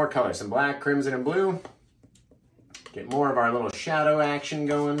up some more colors. Some black, crimson, and blue. Get more of our little shadow action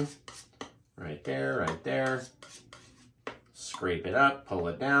going. Right there, right there. Scrape it up, pull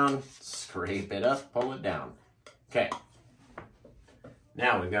it down. Scrape it up, pull it down. Okay.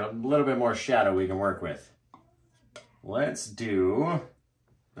 Now we've got a little bit more shadow we can work with. Let's do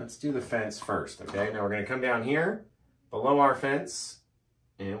the fence first, okay? Now we're gonna come down here, below our fence,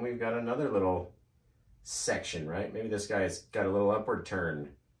 and we've got another little section, right? Maybe this guy's got a little upward turn,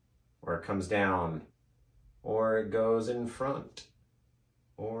 or it comes down, or it goes in front,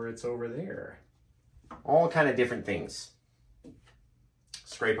 or it's over there. All kind of different things.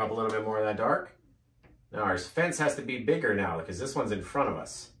 Scrape up a little bit more of that dark. Now our fence has to be bigger now because this one's in front of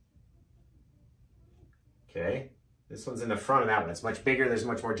us. Okay, this one's in the front of that one. It's much bigger, there's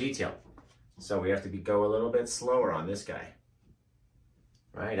much more detail. So we have to go a little bit slower on this guy.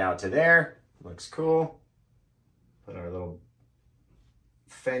 Right out to there, looks cool. Put our little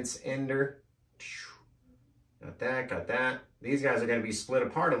fence ender. Got that, got that. These guys are going to be split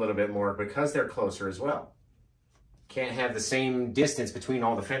apart a little bit more because they're closer as well. Can't have the same distance between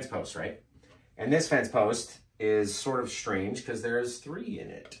all the fence posts, right? And this fence post is sort of strange because there's 3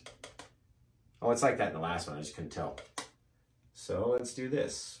 in it. Oh, it's like that in the last one, I just couldn't tell. So let's do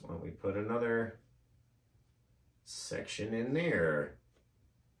this. Why don't we put another section in there?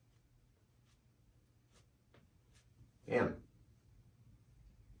 Bam.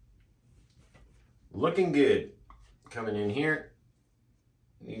 Looking good. Coming in here.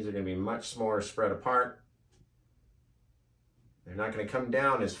 These are going to be much more spread apart. They're not going to come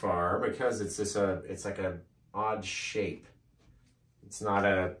down as far because it's this it's like a odd shape. It's not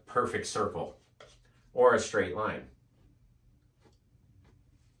a perfect circle or a straight line.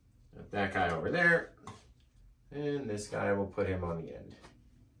 Put that guy over there, and this guy, will put him on the end.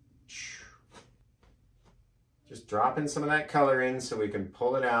 Just dropping some of that color in so we can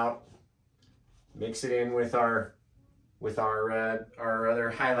pull it out, mix it in with our other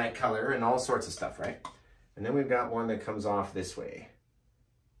highlight color and all sorts of stuff, right? And then we've got one that comes off this way.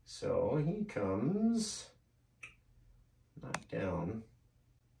 So he comes not down.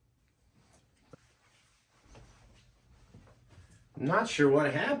 Not sure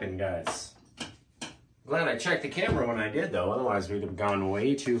what happened, guys. Glad I checked the camera when I did, though. Otherwise, we'd have gone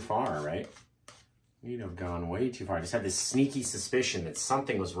way too far, right? We'd have gone way too far. I just had this sneaky suspicion that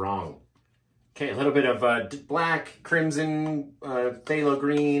something was wrong. Okay, a little bit of black, crimson, phthalo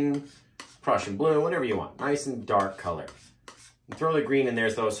green, Prussian blue, whatever you want. Nice and dark color. And throw the green in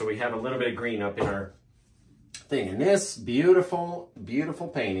there, though, so we have a little bit of green up in our thing. And this beautiful, beautiful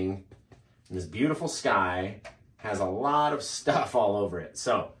painting, and this beautiful sky, has a lot of stuff all over it.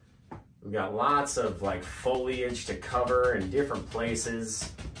 So we've got lots of like foliage to cover in different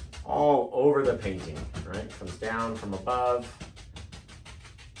places, all over the painting, right? Comes down from above,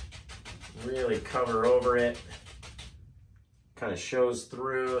 really cover over it. Kind of shows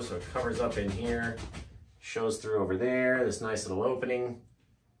through, so it covers up in here, shows through over there, this nice little opening.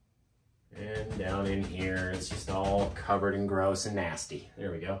 And down in here, it's just all covered and gross and nasty.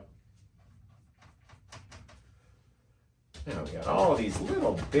 There we go. Now we got all these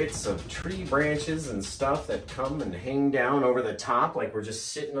little bits of tree branches and stuff that come and hang down over the top like we're just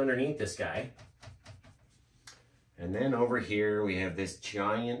sitting underneath this guy. And then over here we have this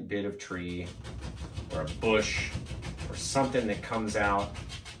giant bit of tree or a bush or something that comes out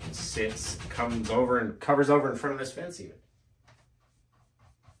and sits, comes over and covers over in front of this fence even.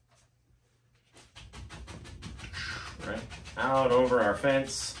 Right, out over our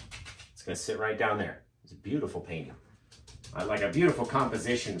fence. It's gonna sit right down there. It's a beautiful painting. I like a beautiful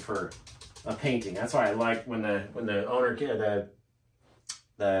composition for a painting. That's why I like when the owner,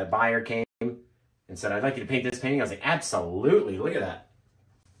 the buyer came and said, "I'd like you to paint this painting." I was like, "Absolutely! Look at that!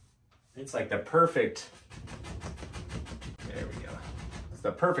 It's like the perfect." There we go. It's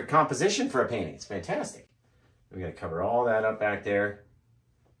the perfect composition for a painting. It's fantastic. We got to cover all that up back there.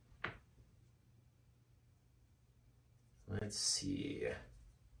 Let's see.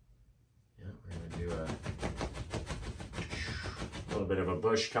 Yeah, we're gonna do a little bit of a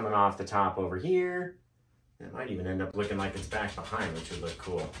bush coming off the top over here. It might even end up looking like it's back behind, which would look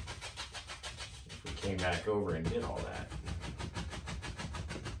cool if we came back over and did all that.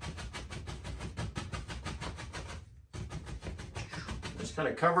 Just kind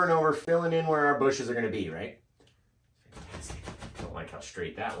of covering over, filling in where our bushes are going to be, right? Fantastic. Don't like how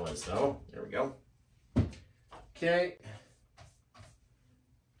straight that was, though. There we go. Okay.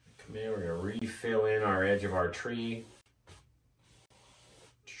 Come in, we're going to refill in our edge of our tree.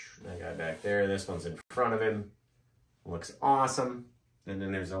 That guy back there, this one's in front of him. Looks awesome. And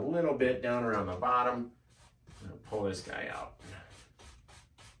then there's a little bit down around the bottom. I'm gonna pull this guy out.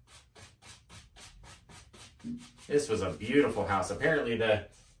 This was a beautiful house. Apparently the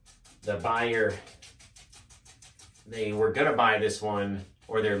buyer, they were gonna buy this one,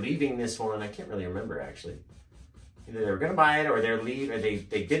 or they're leaving this one. I can't really remember actually. Either they were gonna buy it, or they're leaving, or they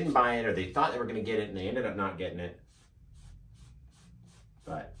didn't buy it, or they thought they were gonna get it and they ended up not getting it.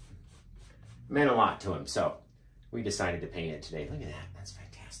 But meant a lot to him, so we decided to paint it today. Look at that, that's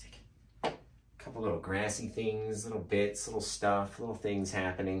fantastic. A couple little grassy things, little bits, little stuff, little things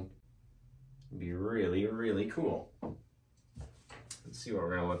happening. It'd be really, really cool. Let's see what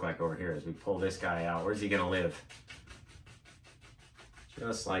we're gonna look like over here as we pull this guy out. Where's he gonna live?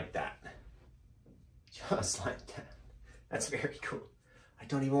 Just like that. Just like that. That's very cool. I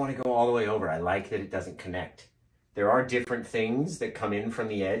don't even want to go all the way over. I like that it doesn't connect. There are different things that come in from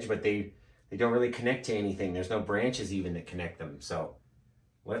the edge, but they don't really connect to anything. There's no branches even that connect them. So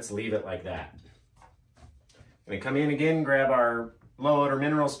let's leave it like that. I'm gonna come in again, grab our low odor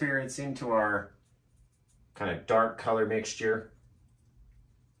mineral spirits into our kind of dark color mixture.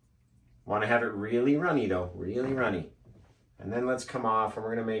 Want to have it really runny though, really runny. And then let's come off and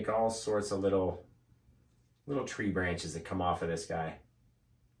we're gonna make all sorts of little tree branches that come off of this guy.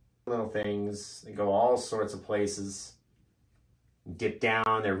 little things. They go all sorts of places. Dip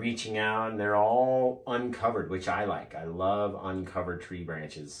down, they're reaching out, and they're all uncovered, which I like. I love uncovered tree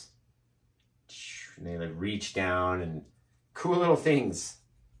branches. And they like reach down and cool little things.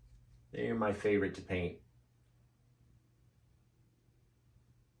 They're my favorite to paint.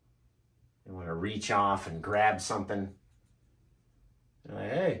 You want to reach off and grab something. You're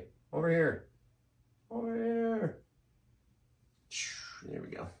like, hey, over here. Over here. There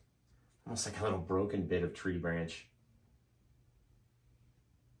we go. Almost like a little broken bit of tree branch.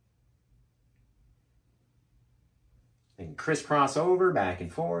 They can crisscross over, back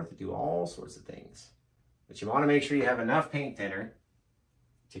and forth, do all sorts of things. But you want to make sure you have enough paint thinner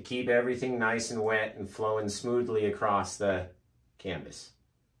to keep everything nice and wet and flowing smoothly across the canvas.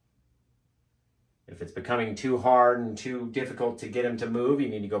 If it's becoming too hard and too difficult to get them to move, you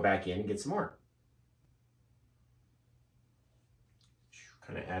need to go back in and get some more.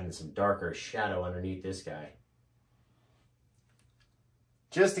 Kind of adding some darker shadow underneath this guy.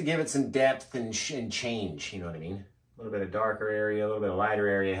 Just to give it some depth and change, you know what I mean? A little bit of darker area, a little bit of lighter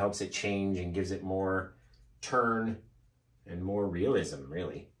area helps it change and gives it more turn and more realism,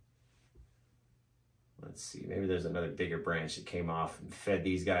 really. Let's see, maybe there's another bigger branch that came off and fed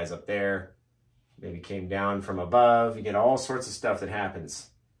these guys up there. Maybe came down from above. You get all sorts of stuff that happens.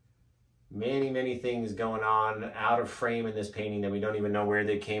 Many, many things going on out of frame in this painting that we don't even know where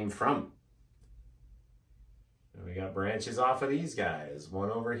they came from. And we got branches off of these guys. One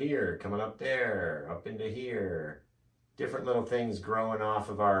over here, coming up there, up into here. Different little things growing off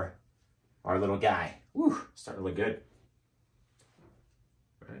of our little guy. Woo, starting to look good.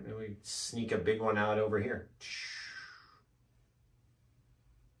 All right, maybe we sneak a big one out over here.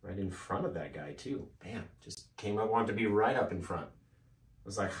 Right in front of that guy too. Bam, just came up, wanted to be right up in front. I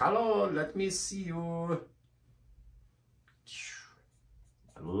was like, hello, let me see you.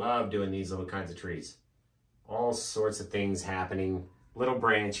 I love doing these little kinds of trees. All sorts of things happening, little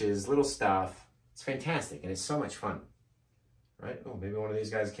branches, little stuff. It's fantastic and it's so much fun. Right? Oh, maybe one of these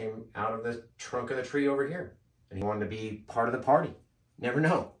guys came out of the trunk of the tree over here and he wanted to be part of the party. Never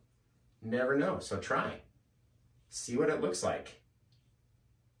know. Never know. So try. See what it looks like.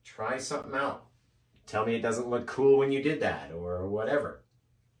 Try something out. Tell me it doesn't look cool when you did that or whatever.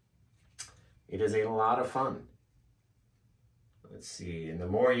 It is a lot of fun. Let's see. And the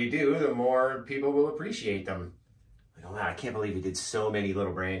more you do, the more people will appreciate them. Like, oh, wow, I can't believe we did so many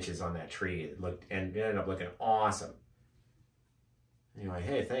little branches on that tree. It ended up looking awesome. Anyway,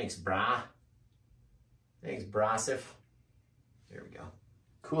 hey, thanks, brah. Thanks, brasif. There we go.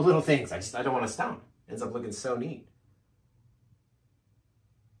 Cool little things. I don't want to stop. Ends up looking so neat.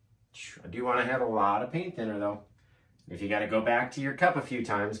 I do want to have a lot of paint thinner though. If you got to go back to your cup a few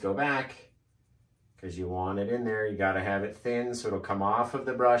times, go back. Because you want it in there, you got to have it thin so it'll come off of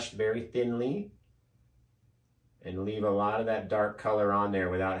the brush very thinly. And leave a lot of that dark color on there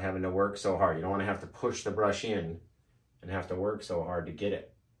without having to work so hard. You don't want to have to push the brush in and have to work so hard to get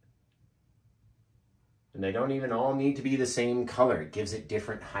it. And they don't even all need to be the same color. It gives it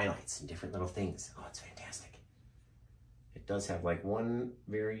different highlights and different little things. Oh, it's fantastic. It does have like one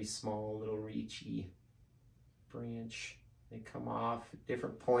very small little reachy branch. They come off at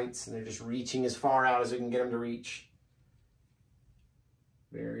different points and they're just reaching as far out as we can get them to reach.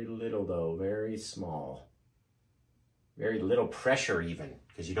 Very little though, very small. Very little pressure even,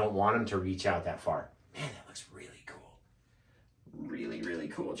 because you don't want them to reach out that far. Man, that looks really cool. Really, really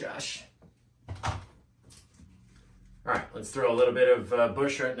cool, Josh. All right, let's throw a little bit of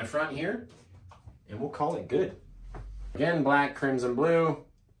bush right in the front here, and we'll call it good. Again, black, crimson, blue, a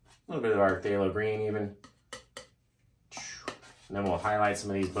little bit of our phthalo green even. And then we'll highlight some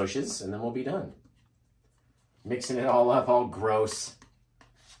of these bushes, and then we'll be done. Mixing it all up, all gross.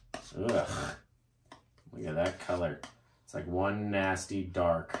 Ugh. Look at that color. It's like one nasty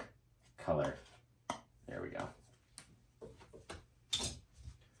dark color. There we go.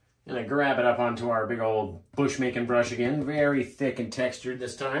 And I grab it up onto our big old bush making brush again. Very thick and textured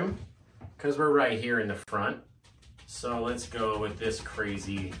this time, because we're right here in the front. So let's go with this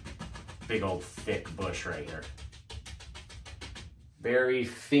crazy big old thick bush right here. Very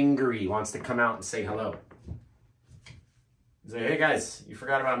fingery, wants to come out and say hello. Say, hey guys, you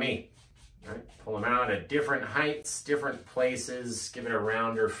forgot about me. All right, pull them out at different heights, different places, give it a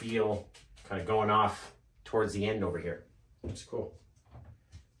rounder feel, kind of going off towards the end over here. That's cool.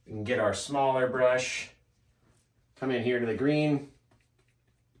 We can get our smaller brush, come in here to the green,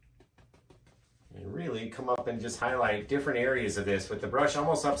 and really come up and just highlight different areas of this with the brush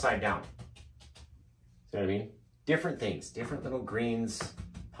almost upside down. See what I mean? Different things, different little greens,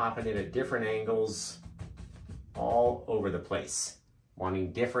 popping it at different angles, all over the place.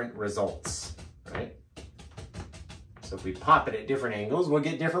 wanting different results, right? So if we pop it at different angles, we'll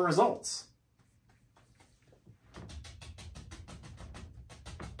get different results.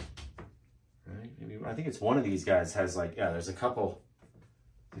 Right? Maybe, I think it's one of these guys has like, yeah, there's a couple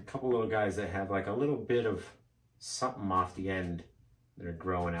little guys that have like a little bit of something off the end that are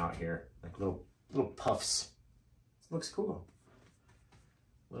growing out here, like little puffs. It looks cool.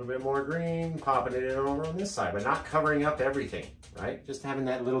 A little bit more green, popping it in over on this side, but not covering up everything, right? Just having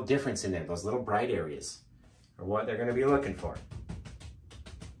that little difference in there, those little bright areas are what they're gonna be looking for.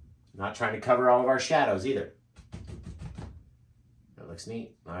 Not trying to cover all of our shadows either. That looks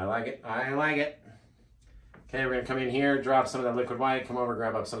neat. I like it, I like it. Okay, we're gonna come in here, drop some of that liquid white, come over,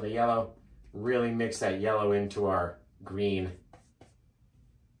 grab up some of the yellow, really mix that yellow into our green.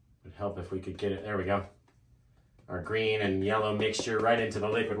 Would help if we could get it, there we go. Our green and yellow mixture right into the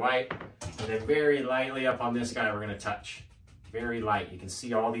liquid white. And then very lightly up on this guy, we're gonna touch. Very light. You can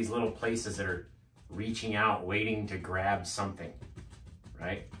see all these little places that are reaching out, waiting to grab something,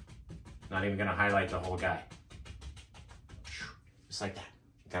 right? Not even gonna highlight the whole guy. Just like that.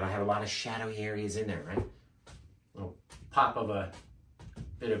 Gotta have a lot of shadowy areas in there, right? Little pop of a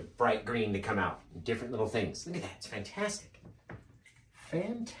bit of bright green to come out. Different little things. Look at that, it's fantastic.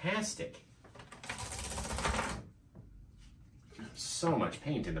 Fantastic. So much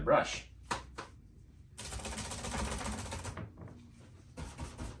paint in the brush.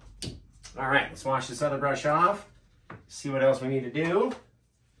 All right, let's wash this other brush off. See what else we need to do.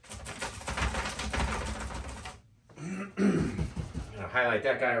 I'm gonna highlight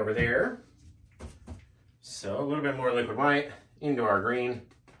that guy over there. So a little bit more liquid white into our green.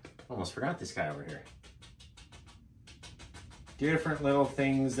 Almost forgot this guy over here. Different little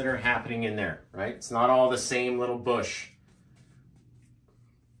things that are happening in there, right? It's not all the same little bush.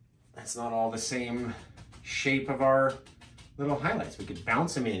 That's not all the same shape of our little highlights. We could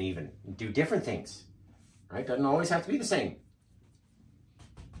bounce them in even, do different things, right? Doesn't always have to be the same.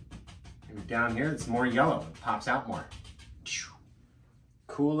 Maybe down here, it's more yellow, it pops out more.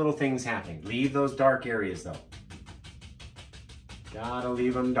 Cool little things happening. Leave those dark areas though. Gotta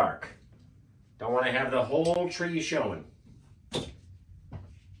leave them dark. Don't want to have the whole tree showing.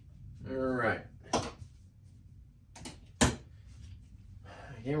 All right.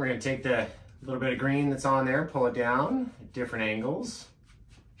 Again, we're going to take the little bit of green that's on there, pull it down at different angles,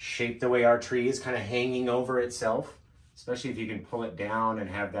 shape the way our tree is kind of hanging over itself, especially if you can pull it down and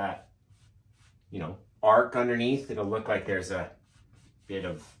have that, you know, arc underneath. It'll look like there's a bit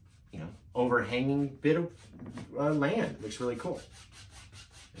of, you know, overhanging bit of land. Looks really cool.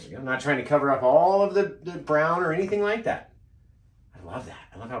 There we go. I'm not trying to cover up all of the brown or anything like that. I love that.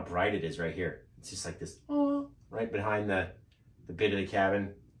 I love how bright it is right here. It's just like this, oh, right behind the bit of the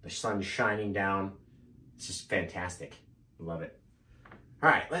cabin, the sun shining down. It's just fantastic. Love it. All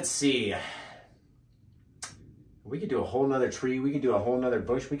right, let's see. We could do a whole nother tree. We could do a whole nother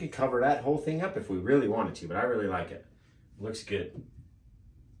bush. We could cover that whole thing up if we really wanted to, but I really like it. Looks good.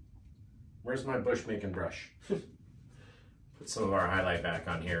 Where's my bush making brush? Put some of our highlight back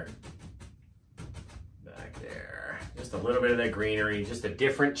on here. Back there. Just a little bit of that greenery, just a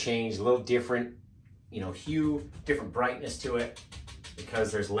different change, a little different, you know, hue, different brightness to it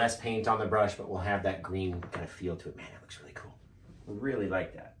because there's less paint on the brush, but we'll have that green kind of feel to it. Man, that looks really cool. Really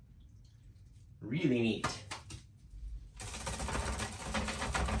like that. Really neat.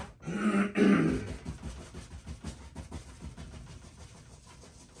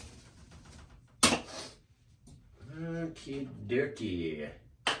 Okie dokie.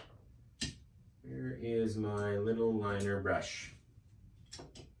 Where is my little liner brush?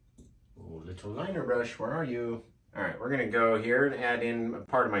 Oh, little liner brush, where are you? All right, we're gonna go here and add in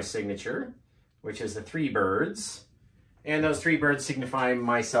part of my signature, which is the 3 birds. And those 3 birds signify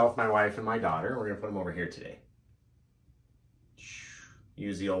myself, my wife, and my daughter. We're gonna put them over here today.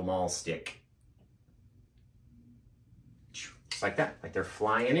 Use the old maul stick. Just like that, like they're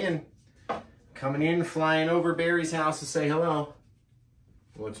flying in. Coming in, flying over Barry's house to say hello.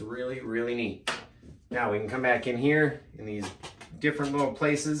 Looks really, really neat. Now we can come back in here in these different little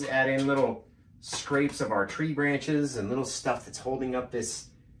places, add in little scrapes of our tree branches and little stuff that's holding up this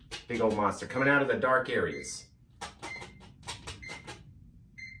big old monster, coming out of the dark areas.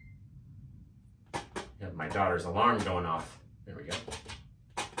 Got my daughter's alarm going off. There we go.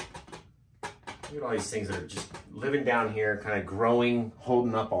 Look at all these things that are just living down here, kind of growing,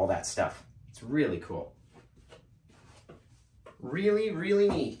 holding up all that stuff. It's really cool. Really, really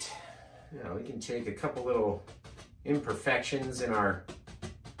neat. Now we can take a couple little imperfections in our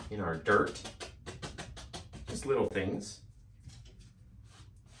dirt. Just little things.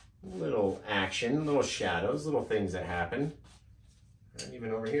 Little action, little shadows, little things that happen. And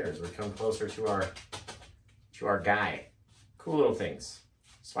even over here as we come closer to our guy. Cool little things.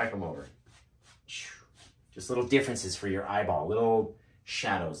 Swipe them over. Just little differences for your eyeball, little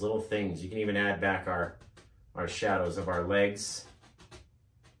shadows, little things. You can even add back our shadows of our legs.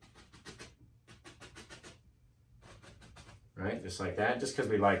 Right, just like that, just because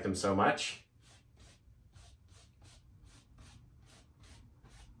we like them so much.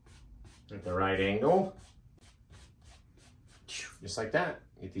 At the right angle. Just like that.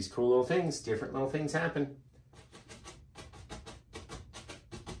 Get these cool little things, different little things happen.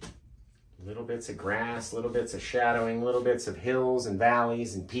 Little bits of grass, little bits of shadowing, little bits of hills and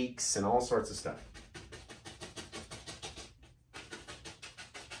valleys and peaks and all sorts of stuff.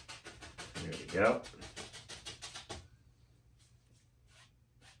 There we go.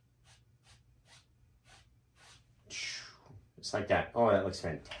 Just like that. Oh, that looks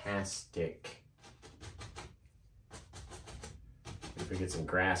fantastic. If we get some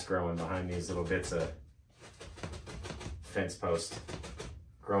grass growing behind these little bits of fence post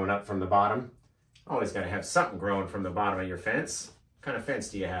growing up from the bottom. Always got to have something growing from the bottom of your fence. What kind of fence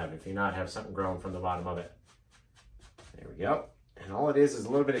do you have if you not have something growing from the bottom of it? There we go. And all it is a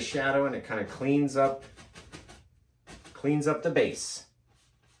little bit of shadow, and it kind of cleans up the base.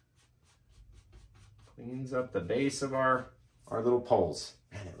 Cleans up the base of our little poles.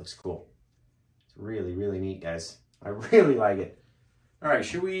 Man, it looks cool. It's really, really neat, guys. I really like it. All right,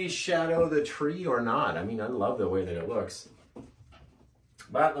 should we shadow the tree or not? I mean, I love the way that it looks.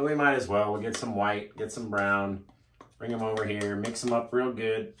 But we might as well. We'll get some white, get some brown, bring them over here, mix them up real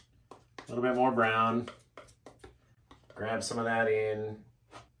good. A little bit more brown. Grab some of that in.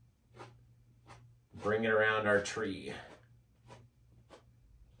 Bring it around our tree.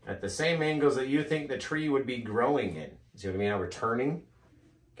 At the same angles that you think the tree would be growing in. See what I mean? How we're turning?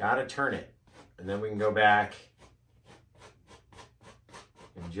 Gotta turn it. And then we can go back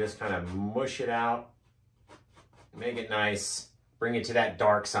and just kind of mush it out. Make it nice. Bring it to that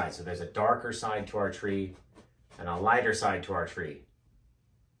dark side. So there's a darker side to our tree and a lighter side to our tree.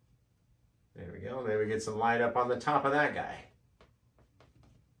 There we go. Maybe get some light up on the top of that guy.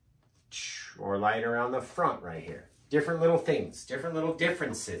 Or light around the front right here. Different little things, different little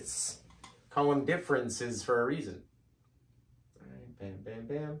differences. Call them differences for a reason. All right, bam, bam,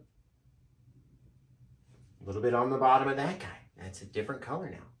 bam. A little bit on the bottom of that guy. That's a different color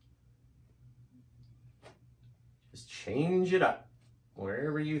now. Just change it up.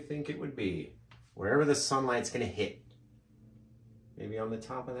 Wherever you think it would be. Wherever the sunlight's going to hit. Maybe on the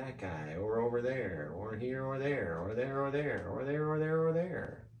top of that guy, or over there, or here, or there, or there, or there, or there, or there, or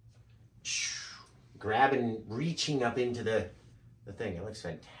there. Grabbing, reaching up into the thing. It looks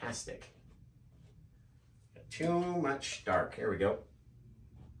fantastic. Too much dark. Here we go.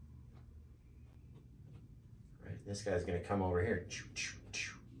 Right, this guy's going to come over here.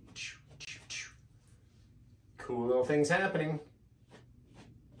 Cool little things happening.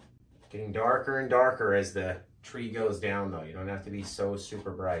 Getting darker and darker as the tree goes down, though. You don't have to be so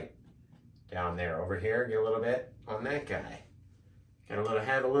super bright down there. Over here, get a little bit on that guy. Have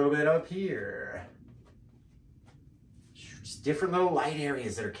a little bit up here. Just different little light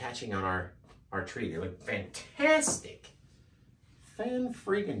areas that are catching on our tree. They look fantastic.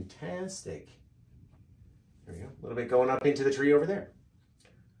 Fan-freaking-tastic. There we go. A little bit going up into the tree over there.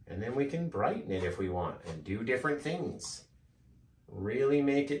 And then we can brighten it if we want and do different things. Really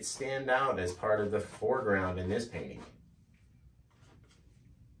make it stand out as part of the foreground in this painting.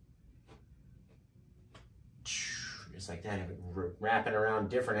 Just like that, wrapping around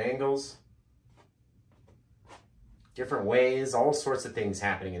different angles, different ways, all sorts of things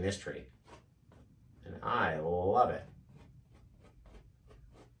happening in this tree. And I love it.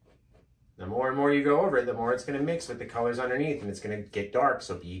 The more and more you go over it, the more it's going to mix with the colors underneath, and it's going to get dark,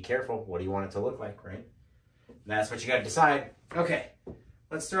 so be careful. What do you want it to look like, right? That's what you got to decide. Okay,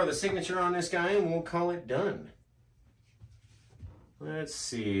 let's throw the signature on this guy, and we'll call it done. Let's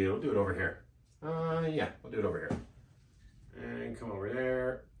see, we'll do it over here. Yeah, we'll do it over here. And come over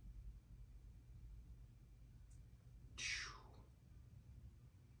there.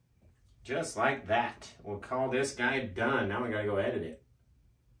 Just like that. We'll call this guy done. Now we gotta go edit it.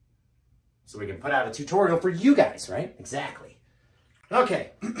 So we can put out a tutorial for you guys, right? Exactly.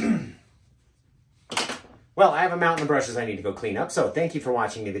 Okay. Well, I have a mountain of brushes I need to go clean up, so thank you for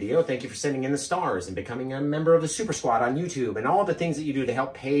watching the video. Thank you for sending in the stars and becoming a member of the Super Squad on YouTube and all the things that you do to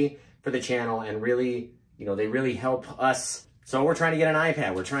help pay for the channel, and really, they really help us. So we're trying to get an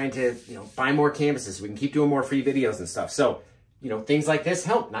iPad. We're trying to, buy more canvases so we can keep doing more free videos and stuff. So, things like this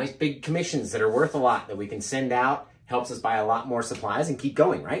help. Nice big commissions that are worth a lot that we can send out. Helps us buy a lot more supplies and keep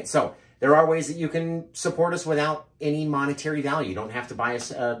going, right? So There are ways that you can support us without any monetary value. You don't have to buy us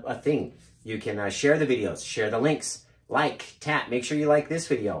a thing. You can share the videos, share the links, tap. Make sure you like this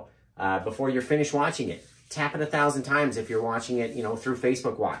video before you're finished watching it. Tap it 1,000 times if you're watching it, through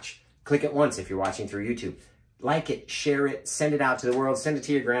Facebook Watch. Click it once if you're watching through YouTube. Like it, share it, send it out to the world, send it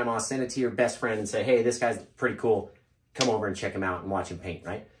to your grandma, send it to your best friend and say, hey, this guy's pretty cool. Come over and check him out and watch him paint,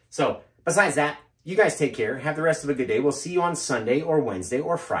 right? So besides that, you guys take care. Have the rest of a good day. We'll see you on Sunday or Wednesday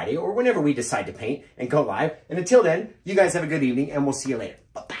or Friday or whenever we decide to paint and go live. And until then, you guys have a good evening and we'll see you later.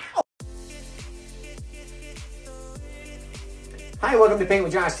 Bye-bye. Hi, welcome to Paint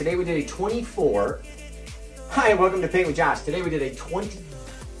with Josh. Today we did a 24. Hi, welcome to Paint with Josh. Today we did a 20.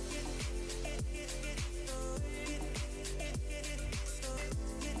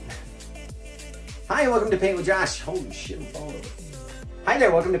 Hi, welcome to Paint with Josh. Holy shit, I'm falling over. Hi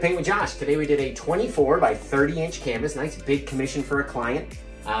there, welcome to Paint with Josh. Today we did a 24 by 30 inch canvas, nice big commission for a client.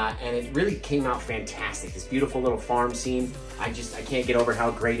 And it really came out fantastic. This beautiful little farm scene. I can't get over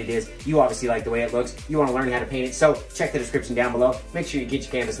how great it is. You obviously like the way it looks. You want to learn how to paint it, so check the description down below. Make sure you get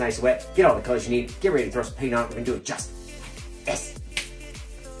your canvas nice and wet. Get all the colors you need. Get ready to throw some paint on it. We're going to do it just like this.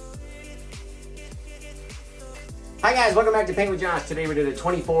 Hi guys, welcome back to Paint with Josh. Today we did a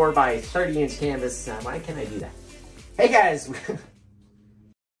 24 by 30 inch canvas. Why can't I do that? Hey guys.